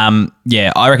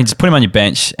 Yeah, I reckon just put him on your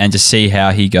bench and just see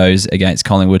how he goes against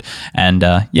Collingwood, and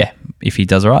if he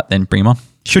does all right, then bring him on.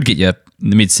 Should get you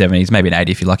in the mid-70s, maybe an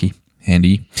 80 if you're lucky.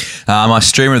 Handy. My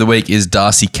streamer of the week is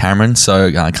Darcy Cameron.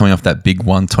 So coming off that big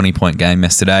 120-point game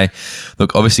yesterday,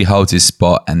 look, obviously holds his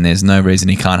spot, and there's no reason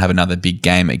he can't have another big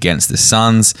game against the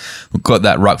Suns. We've got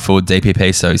that ruck forward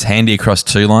DPP, so he's handy across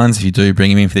 2 lines if you do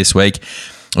bring him in for this week.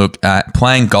 Look,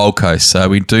 playing Gold Coast, so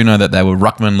we do know that they were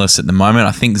ruckmanless at the moment.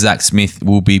 I think Zach Smith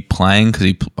will be playing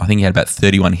because I think he had about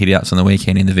 31 hit-outs on the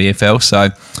weekend in the VFL. So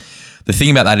the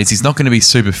thing about that is he's not going to be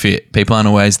super fit. People aren't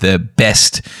always the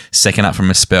best second up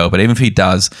from a spell, but even if he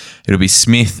does, it'll be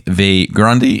Smith v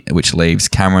Grundy, which leaves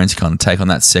Cameron to kind of take on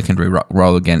that secondary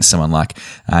role against someone like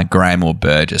Graham or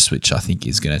Burgess, which I think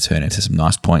is going to turn into some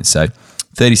nice points. So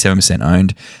 37%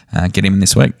 owned. Get him in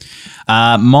this week.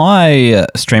 My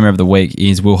streamer of the week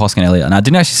is Will Hoskin-Elliott, and I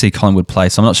didn't actually see Collingwood play,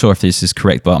 so I'm not sure if this is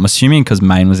correct, but I'm assuming because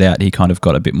Maine was out, he kind of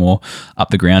got a bit more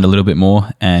up the ground a little bit more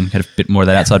and had a bit more of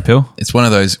that outside pill. It's one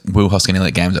of those Will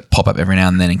Hoskin-Elliott games that pop up every now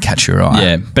and then and catch your eye.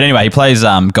 Yeah, but anyway, he plays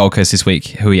Gold Coast this week,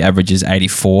 who he averages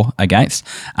 84 against.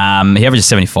 He averages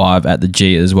 75 at the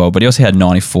G as well, but he also had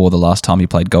 94 the last time he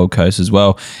played Gold Coast as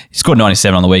well. He scored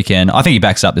 97 on the weekend. I think he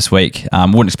backs up this week.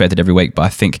 Wouldn't expect it every week, but I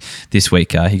think this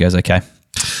week he goes okay.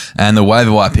 And the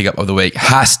waiver wire pickup of the week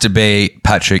has to be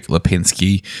Patrick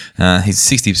Lipinski. He's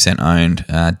 60% owned.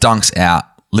 Dunks out,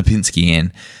 Lipinski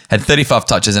in. Had 35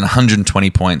 touches and 120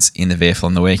 points in the VFL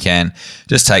on the weekend.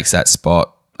 Just takes that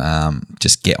spot.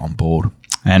 Just get on board.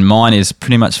 And mine is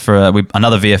pretty much for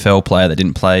another VFL player that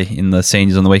didn't play in the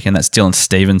seniors on the weekend. That's Dylan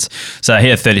Stevens. So he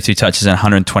had 32 touches and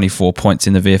 124 points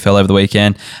in the VFL over the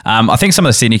weekend. I think some of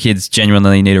the Sydney kids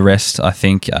genuinely need a rest. I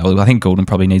think Goulden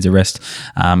probably needs a rest.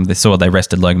 They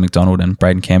rested Logan McDonald and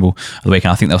Braden Campbell over the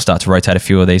weekend. I think they'll start to rotate a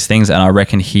few of these things, and I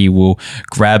reckon he will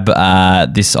grab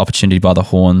this opportunity by the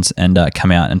horns and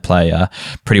come out and play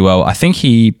pretty well. I think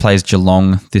he plays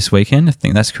Geelong this weekend. I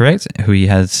think that's correct. Who he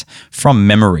has from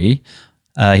memory.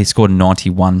 He scored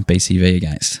 91 BCV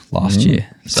against last year.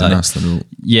 It's a nice little...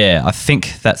 Yeah, I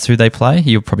think that's who they play.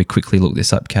 You'll probably quickly look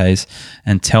this up, Kays,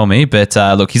 and tell me. But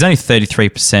look, he's only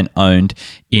 33% owned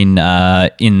in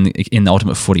the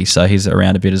Ultimate Footy, so he's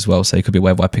around a bit as well. So he could be a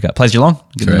waiver wire pickup. Plays Geelong,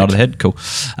 give him a nod of the head. Cool.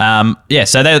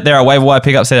 So there are waiver wire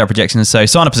pickups. There are projections. So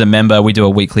sign up as a member. We do a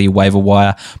weekly waiver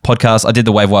wire podcast. I did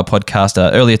the waiver wire podcast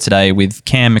earlier today with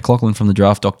Cam McLaughlin from the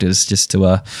Draft Doctors, just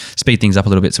to speed things up a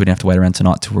little bit, so we didn't have to wait around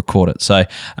tonight to record it. So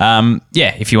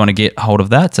if you want to get hold of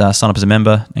that, sign up as a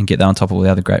member and get that on top of all the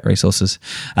other great resources.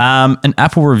 An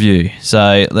Apple review.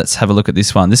 So let's have a look at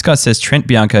this one. This guy says Trent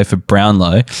Bianco for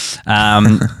Brownlow.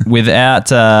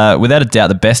 Without a doubt,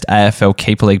 the best AFL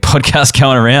Keeper League podcast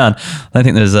going around. I don't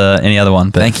think there's any other one.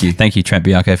 But thank you, Trent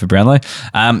Bianco for Brownlow.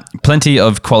 Plenty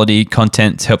of quality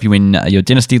content to help you win your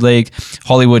Dynasty League.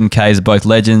 Hollywood and Kays are both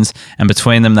legends, and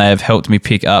between them, they have helped me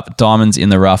pick up diamonds in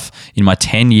the rough in my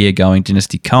 10-year going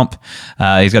Dynasty comp.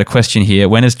 He's got a question here.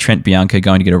 When is Trent Bianco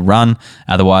going to get a run?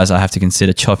 Otherwise, I have to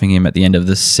consider chopping him at the end of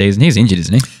this season. He's injured,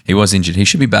 isn't he? He was injured. He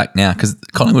should be back now, because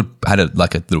Collingwood had a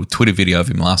little Twitter video of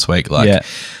him last week,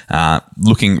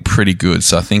 looking pretty good.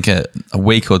 So I think a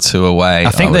week or two away.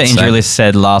 I think the injury list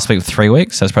said last week 3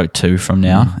 weeks, so it's probably 2 from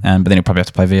now. But then he'll probably have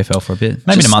to play VFL for a bit,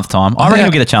 maybe in a month's time. I reckon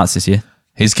he'll get a chance this year.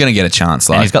 He's going to get a chance,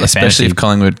 and he's got the especially fantasy. If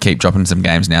Collingwood keep dropping some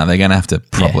games now, they're going to have to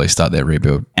properly start their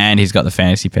rebuild. And he's got the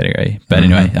fantasy pedigree. But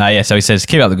anyway, so he says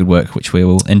keep up the good work, which we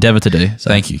will endeavour to do. So.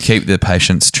 Thank you. Keep the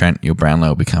patience, Trent. Your Brownlow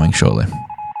will be coming shortly.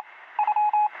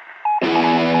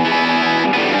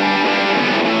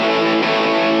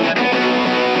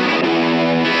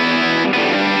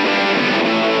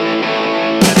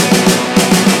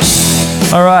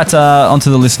 All right, on to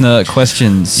the listener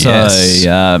questions.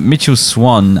 So, Mitchell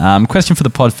Swan, question for the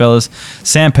pod fellas.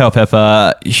 Sam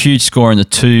Powell-Pepper, huge score in the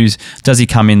 2s. Does he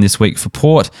come in this week for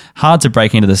Port? Hard to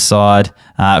break into the side.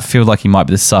 Feel like he might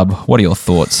be the sub. What are your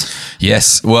thoughts?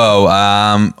 Yes, well,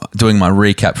 doing my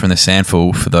recap from the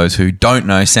Sandful, for those who don't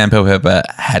know, Sam Powell-Pepper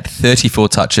had 34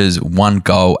 touches, 1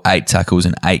 goal, 8 tackles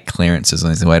and 8 clearances on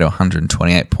his way to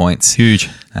 128 points. Huge.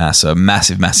 So a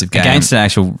massive game. Against an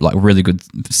actual really good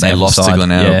They lost side. to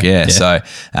Glenelg, yeah. So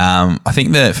I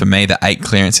think that for me, the 8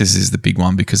 clearances is the big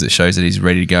one, because it shows that he's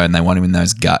ready to go and they want him in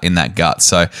that gut.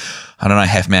 So I don't know,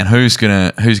 Hefman,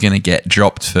 who's gonna get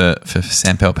dropped for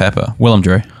Sam Powell-Pepper? Willem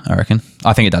Drew, I reckon.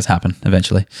 I think it does happen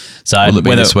eventually. So will it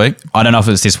be this week? I don't know if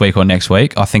it's this week or next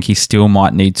week. I think he still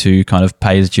might need to kind of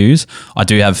pay his dues. I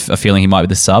do have a feeling he might be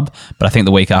the sub, but I think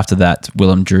the week after that,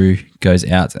 Willem Drew goes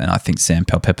out, and I think Sam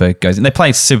Powell-Pepper goes in. They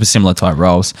play super similar type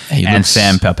roles,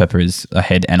 Sam Powell-Pepper is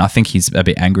ahead, and I think he's a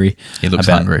bit angry. He looks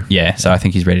hungry. Yeah, so I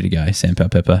think he's ready to go, Sam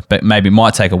Powell-Pepper. But maybe it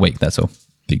might take a week, that's all.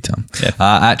 Big time. Yeah.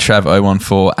 At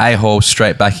Trav014, A-Hall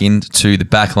straight back into the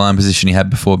backline position he had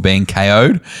before being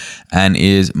KO'd, and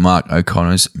is Mark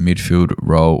O'Connor's midfield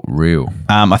role real?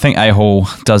 I think A-Hall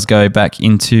does go back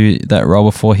into that role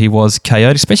before he was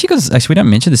KO'd, especially because, actually, we don't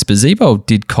mention this, but Zebo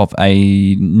did cop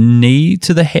a knee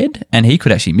to the head, and he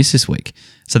could actually miss this week.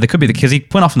 So there could be, because he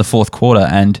went off in the 4th quarter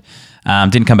and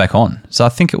didn't come back on. So I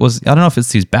think it was, I don't know if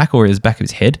it's his back or his back of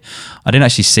his head. I didn't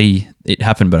actually see it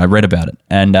happen, but I read about it.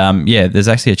 And there's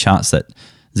actually a chance that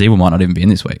Zebo might not even be in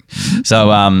this week. So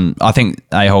I think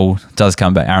A-Hall does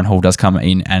come back, Aaron Hall does come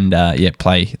in and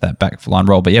play that back line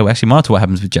role. But we actually monitor what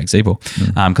happens with Jack Zebo,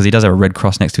 because he does have a red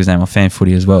cross next to his name on Fan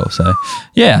Footy as well. So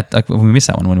we missed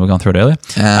that one when we were going through it earlier.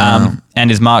 And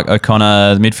is Mark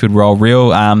O'Connor the midfield role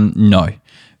real? No.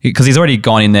 Because he's already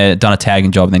gone in there, done a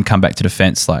tagging job, and then come back to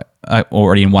defence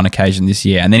already in one occasion this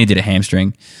year. And then he did a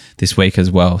hamstring this week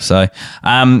as well. So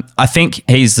I think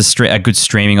he's a good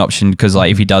streaming option, because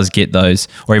if he does get those,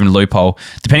 or even loophole,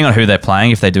 depending on who they're playing,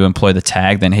 if they do employ the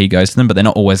tag, then he goes to them, but they're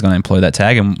not always going to employ that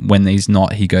tag. And when he's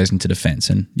not, he goes into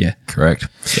defence. And correct.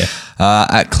 Yeah.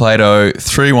 At Clado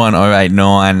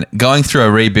 31089, going through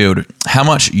a rebuild, how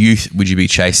much youth would you be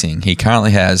chasing? He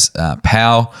currently has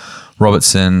Powell,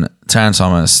 Robertson, Taron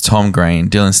Thomas, Tom Green,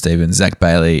 Dylan Stevens, Zach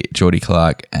Bailey, Geordie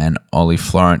Clark, and Ollie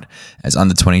Florent as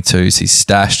under 22s. He's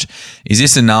stashed. Is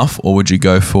this enough, or would you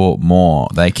go for more?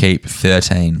 They keep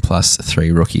 13 plus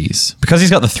 3 rookies. Because he's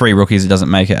got the 3 rookies, it doesn't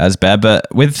make it as bad.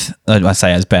 But with, I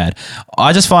say as bad,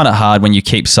 I just find it hard when you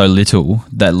keep so little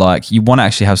that you want to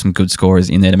actually have some good scorers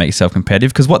in there to make yourself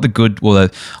competitive. Because what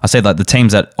the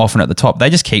teams that often at the top, they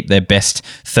just keep their best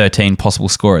 13 possible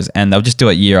scorers, and they'll just do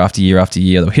it year after year after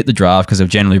year. They'll hit the draft, because there'll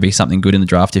generally be something good in the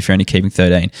draft if you're only keeping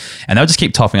 13. And they'll just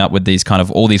keep topping up with these kind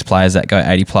of all these players that go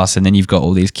 80 plus, and then you've got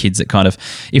all these kids that kind of,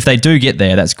 if they do get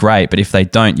there, that's great. But if they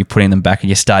don't, you're putting them back and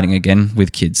you're starting again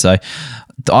with kids. So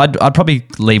I'd probably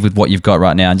leave with what you've got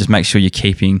right now and just make sure you're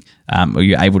keeping or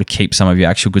you're able to keep some of your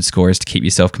actual good scorers to keep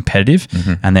yourself competitive,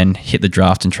 and then hit the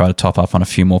draft and try to top up on a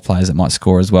few more players that might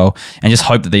score as well, and just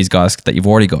hope that these guys that you've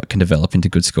already got can develop into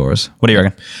good scorers. What do you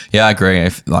reckon? Yeah, I agree.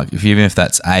 If even if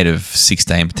that's 8 of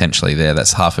 16 potentially there,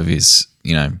 that's half of his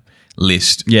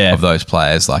list of those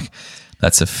players. Like,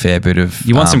 that's a fair bit of.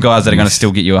 You want some guys that are going to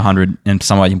still get you 100, and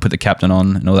some way you can put the captain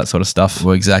on and all that sort of stuff.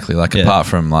 Well, exactly. Like, apart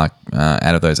from out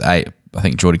of those 8, I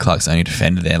think Geordie Clark's the only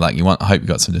defender there. Like, I hope you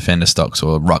got some defender stocks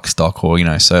or ruck stock, or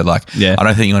so I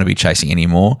don't think you want to be chasing any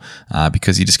more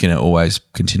because you're just going to always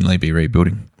continually be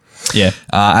rebuilding. Yeah.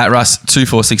 At Russ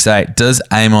 2468, does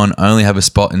Amon only have a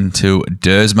spot until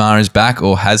Dersmar is back,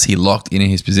 or has he locked in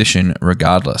his position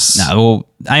regardless? No, well,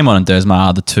 Amon and Dersmar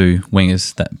are the 2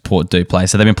 wingers that Port do play.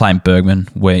 So they've been playing Bergman,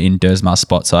 we're in Dersmar's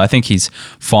spot. So I think he's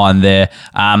fine there.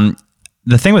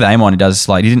 The thing with Amon, he does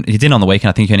he didn't on the weekend.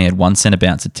 I think he only had 1 centre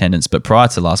bounce attendance, but prior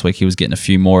to last week, he was getting a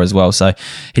few more as well. So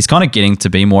he's kind of getting to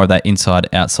be more of that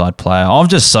inside-outside player. I'm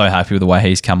just so happy with the way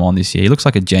he's come on this year. He looks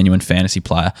like a genuine fantasy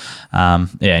player.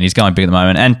 And he's going big at the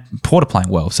moment. And Port are playing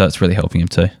well, so it's really helping him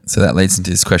too. So that leads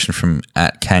into this question from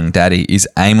 @KangDaddy. Is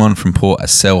Amon from Port a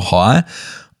sell high,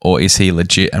 or is he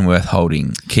legit and worth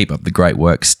holding? Keep up the great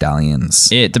work,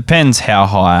 Stallions. It depends how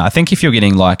high. I think if you're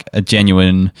getting like a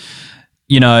genuine...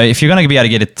 if you're going to be able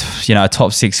to get a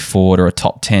top 6 forward or a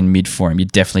top 10 mid for him, you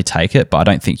definitely take it. But I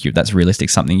don't think that's realistic,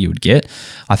 something you would get.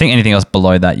 I think anything else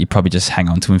below that, you probably just hang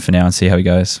on to him for now and see how he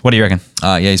goes. What do you reckon?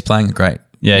 He's playing great.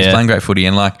 He's playing great footy,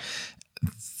 and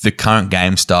the current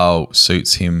game style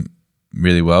suits him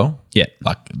really well. Yeah.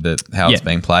 Like how it's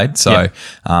being played. So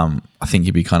I think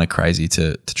you'd be kind of crazy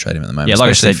to trade him at the moment. Yeah,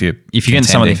 like I said, if you're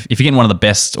getting one of the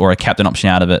best or a captain option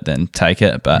out of it, then take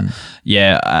it. But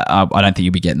I don't think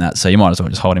you'll be getting that. So you might as well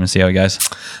just hold him and see how he goes.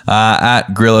 At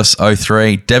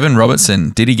Grillis03, Devon Robertson,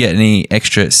 did he get any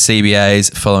extra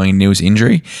CBAs following Neil's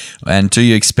injury? And do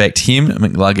you expect him,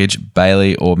 McLuggage,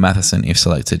 Bailey or Matheson, if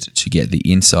selected, to get the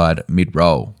inside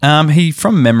mid-roll?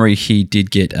 From memory, he did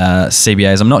get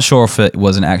CBAs. I'm not sure if it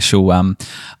was an actual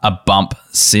a bump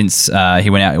since he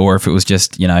went out, or if it was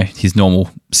just his normal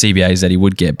CBAs that he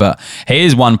would get. But he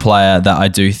is one player that I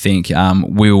do think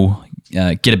will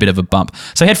get a bit of a bump.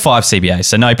 So he had 5 CBAs.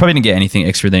 So no, he probably didn't get anything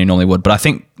extra than he normally would. But I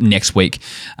think next week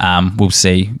we'll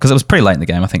see, because it was pretty late in the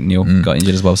game. I think Neil got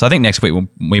injured as well. So I think next week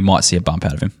we might see a bump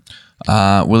out of him.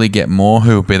 Will he get more?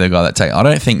 Who will be the guy that take? I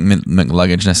don't think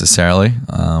McLuggage necessarily.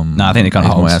 No, I think they kind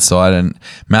of more outside. And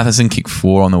Matheson kicked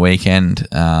 4 on the weekend.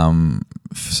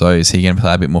 So is he going to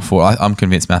play a bit more forward? I'm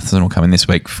convinced Matheson will come in this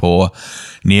week for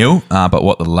Neil. But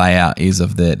what the layout is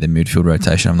of the midfield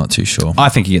rotation, I'm not too sure. I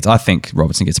think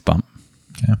Robertson gets a bump.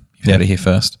 Okay. You've heard it here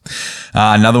first.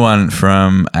 Another one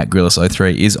from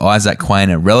 @Grillis03. Is Isaac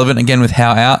Quainer relevant again with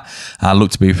Howe out? Look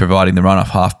to be providing the run-off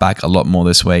halfback a lot more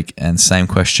this week. And same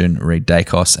question, Reed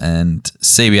Dacos and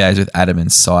CBAs with Adam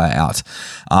and Sire out.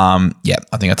 I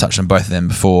think I touched on both of them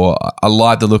before. I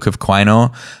like the look of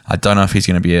Quainer. I don't know if he's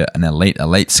going to be an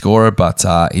elite scorer, but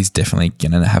he's definitely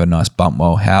going to have a nice bump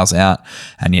while Howe's out.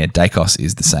 And Dacos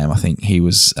is the same. I think he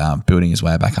was building his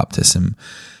way back up to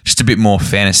just a bit more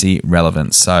fantasy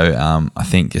relevance. So I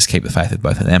think just keep the faith with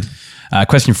both of them.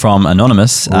 Question from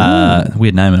Anonymous.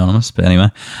 Weird name, Anonymous, but anyway.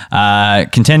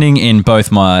 Contending in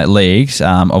both my leagues,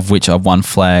 of which I've won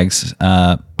flags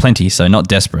plenty, so not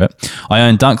desperate. I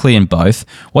own Dunkley in both.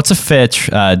 What's a fair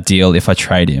deal if I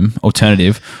trade him?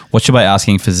 Alternative, what should I be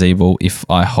asking for Zeeble if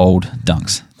I hold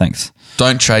Dunks? Thanks.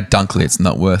 Don't trade Dunkley. It's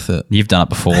not worth it. You've done it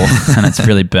before, and it's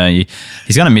really burnt you.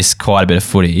 He's going to miss quite a bit of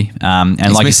footy. And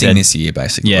he's like missing you said, this year,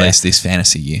 basically. At least this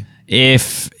fantasy year.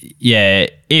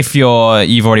 If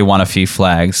you've already won a few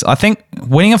flags, I think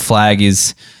winning a flag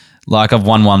is like I've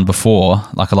won one before.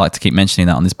 Like I like to keep mentioning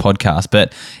that on this podcast,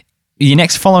 but your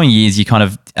next following years, you kind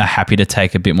of are happy to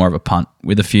take a bit more of a punt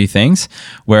with a few things.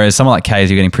 Whereas someone like Kays,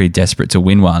 you're getting pretty desperate to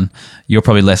win one. You're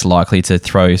probably less likely to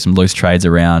throw some loose trades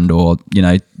around or,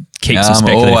 keep some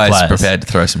speculative players. I'm always players. prepared to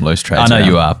throw some loose trades I know around.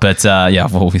 you are, but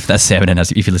that's evident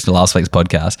if you listen to last week's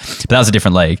podcast. But that was a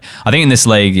different league. I think in this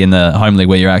league, in the home league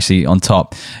where you're actually on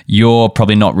top, you're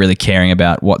probably not really caring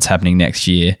about what's happening next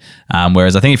year.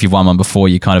 Whereas I think if you've won one before,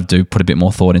 you kind of do put a bit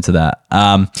more thought into that.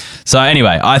 So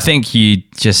anyway, I think you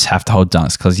just have to hold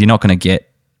Dunks because you're not going to get.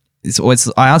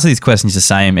 I answer these questions the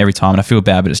same every time, and I feel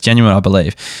bad, but it's genuine, I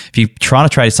believe. If you try to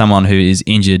trade someone who is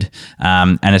injured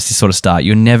and it's this sort of start,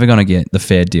 you're never going to get the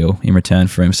fair deal in return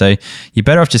for him. So you're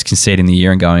better off just conceding the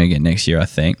year and going again next year, I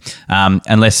think.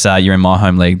 Unless you're in my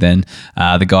home league, then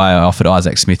the guy I offered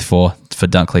Isaac Smith for for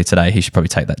Dunkley today, he should probably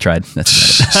take that trade.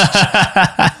 That's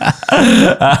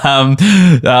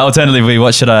alternatively,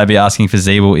 what should I be asking for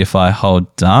Zeeble if I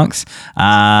hold Dunks?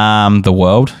 The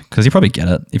world, because you probably get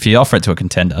it if you offer it to a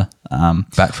contender.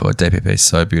 Back forward DPP is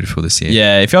so beautiful this year.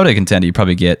 Yeah, if you're a contender, you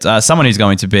probably get someone who's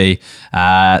going to be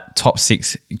top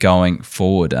 6 going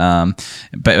forward,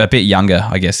 but a bit younger,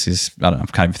 I guess. I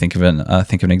can't even think of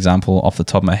an example off the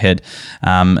top of my head,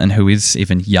 and who is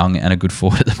even young and a good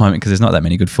forward at the moment, because there's not that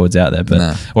many good forwards out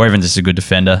there, or even just a good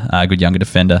defender, a good younger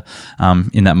defender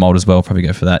in that mold as well. Probably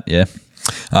go for that. Yeah.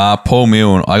 Paul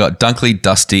Milne, I got Dunkley,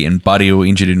 Dusty, and Buddy all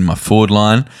injured in my forward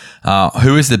line.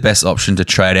 Who is the best option to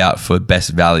trade out for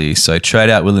best value? So trade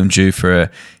out William Dew for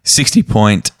a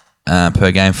 60-point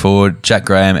per game forward, Jack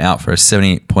Graham out for a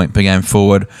 70-point per game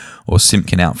forward, or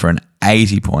Simpkin out for an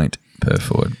 80-point per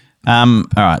forward. All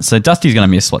right, so Dusty's going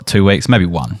to miss 2 weeks, maybe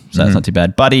 1, so that's not too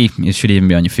bad. Buddy, you should even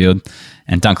be on your field,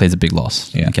 and Dunkley's a big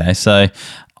loss. Yeah. Okay, so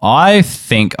I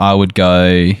think I would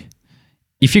go,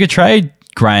 if you could trade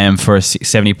Graham for a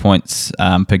 70 points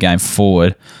per game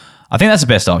forward, I think that's the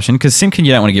best option, because Simpkin,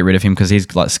 you don't want to get rid of him because he's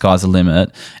sky's the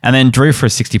limit. And then Drew for a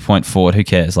 60-point forward, who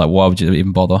cares? Why would you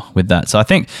even bother with that? So I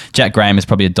think Jack Graham is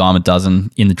probably a dime a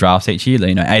dozen in the drafts each year,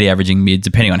 80 averaging mid,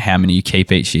 depending on how many you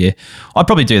keep each year. I'd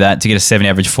probably do that to get a 70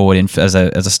 average forward in as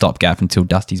a stopgap until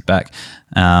Dusty's back.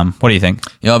 What do you think?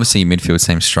 Yeah, obviously your midfield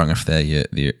seems strong if they're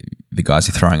the guys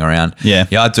you're throwing around. Yeah.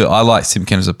 Yeah, I do. I like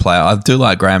Simpkin as a player. I do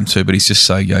like Graham too, but he's just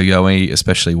so yo-yo-y,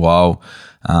 especially while,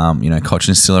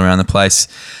 Cochin's still around the place.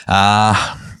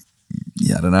 I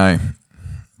don't know.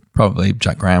 Probably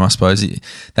Jack Graham, I suppose.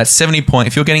 That 70 point,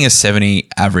 if you're getting a 70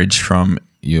 average from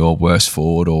your worst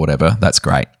forward or whatever, that's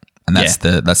great. And that's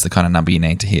the kind of number you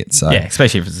need to hit. So yeah,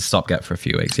 especially if it's a stopgap for a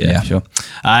few weeks. Yeah, sure.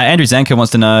 Andrew Zanker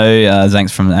wants to know,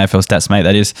 Zank's from AFL Stats, mate,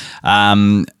 that is,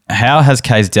 how has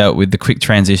Kays dealt with the quick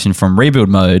transition from rebuild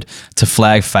mode to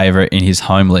flag favourite in his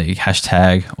home league?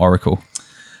 #Oracle.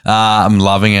 I'm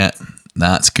loving it.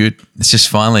 Nah, it's good. It's just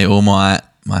finally all my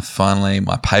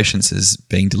patience is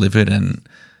being delivered, and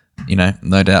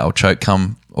no doubt I'll choke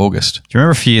come August. Do you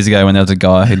remember a few years ago when there was a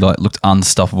guy who looked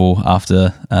unstoppable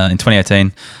after in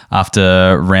 2018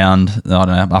 after we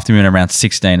went around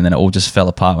 16, and then it all just fell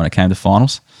apart when it came to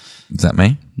finals? Is that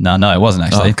me? No, it wasn't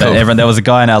actually. Oh, cool. But there was a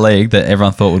guy in our league that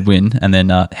everyone thought would win, and then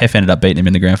Hef ended up beating him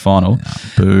in the grand final.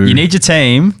 Boo. You need your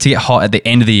team to get hot at the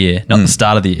end of the year, not the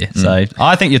start of the year. So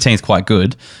I think your team's quite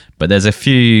good, but there's a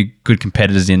few good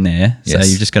competitors in there. Yes. So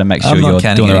you've just got to make sure I'm you're not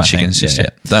counting doing the any right chickens things. just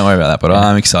yet. Don't worry about that, but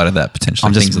I'm excited that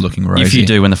potentially things are looking rosy. If you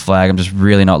do win the flag, I'm just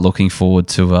really not looking forward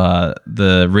to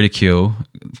the ridicule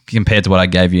compared to what I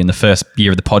gave you in the first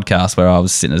year of the podcast, where I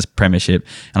was sitting as premiership,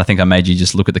 and I think I made you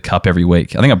just look at the cup every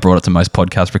week. I think I brought it to most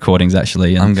podcast recordings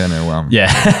actually. And I'm going to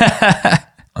yeah.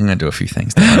 I'm going to do a few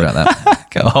things. Don't worry about that.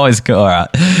 All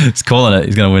right. He's calling it.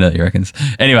 He's going to win it, he reckons.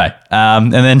 Anyway,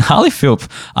 and then Harley Philp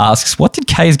asks, what did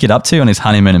Kays get up to on his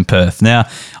honeymoon in Perth? Now,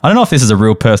 I don't know if this is a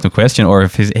real personal question or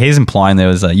if he's implying there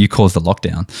was you caused the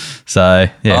lockdown. So,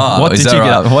 yeah. What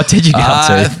did you get up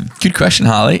to? Good question,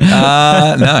 Harley. No,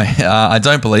 I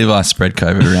don't believe I spread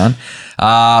COVID around.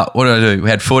 What did I do? We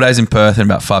had 4 days in Perth and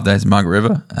about 5 days in Margaret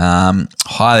River.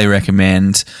 Highly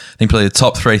recommend. I think probably the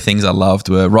top 3 things I loved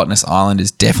were Rottnest Island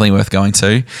is definitely worth going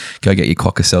to. Go get your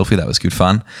cocker selfie. That was good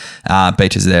fun.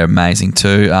 Beaches there amazing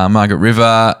too. Margaret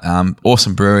River,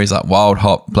 awesome breweries like Wild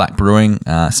Hop Black Brewing,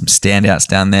 some standouts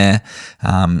down there.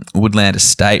 Woodland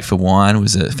Estate for wine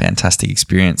was a fantastic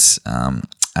experience.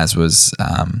 As was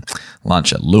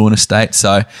lunch at Lewin Estate.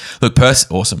 So, look, Perth's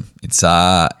awesome. It's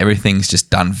everything's just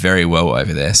done very well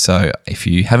over there. So, if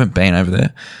you haven't been over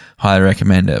there, highly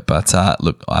recommend it. But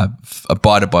look, I've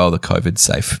abided by all the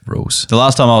COVID-safe rules. The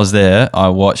last time I was there, I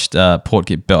watched Port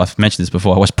get belted. I've mentioned this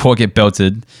before. I watched Port get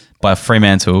belted by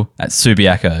Fremantle at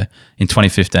Subiaco in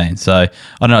 2015. So, I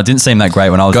don't know. It didn't seem that great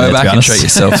when I was there, Go back to be and honest. treat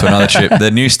yourself to another trip.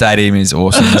 The new stadium is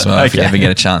awesome as well. If you ever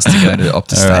get a chance to go to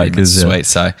Optus Stadium, it's sweet.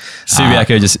 So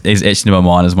Subiaco just is etched into my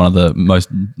mind as one of the most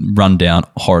run-down,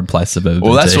 horrid places I've ever been to.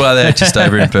 Well, that's why they're just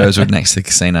over in Burswood next to the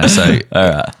casino. So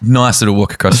nice little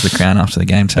walk across the Crown after the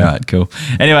game too. All right, cool.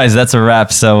 Anyways, that's a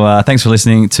wrap. So thanks for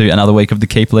listening to another week of the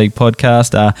Keeper League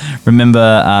podcast.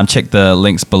 Remember, check the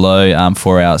links below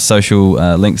for our social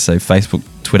links, so Facebook,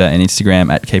 Twitter and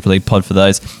Instagram at Keeper League Pod for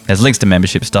those. There's links to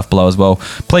membership stuff below as well.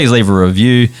 Please leave a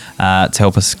review to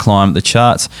help us climb the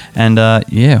charts. And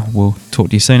we'll talk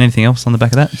to you soon. Anything else on the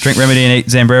back of that? Drink Remedy and eat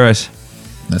Zambreros.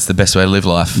 That's the best way to live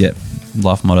life. Yep,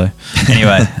 life motto.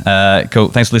 Anyway, cool.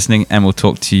 Thanks for listening, and we'll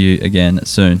talk to you again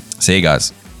soon. See you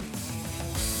guys.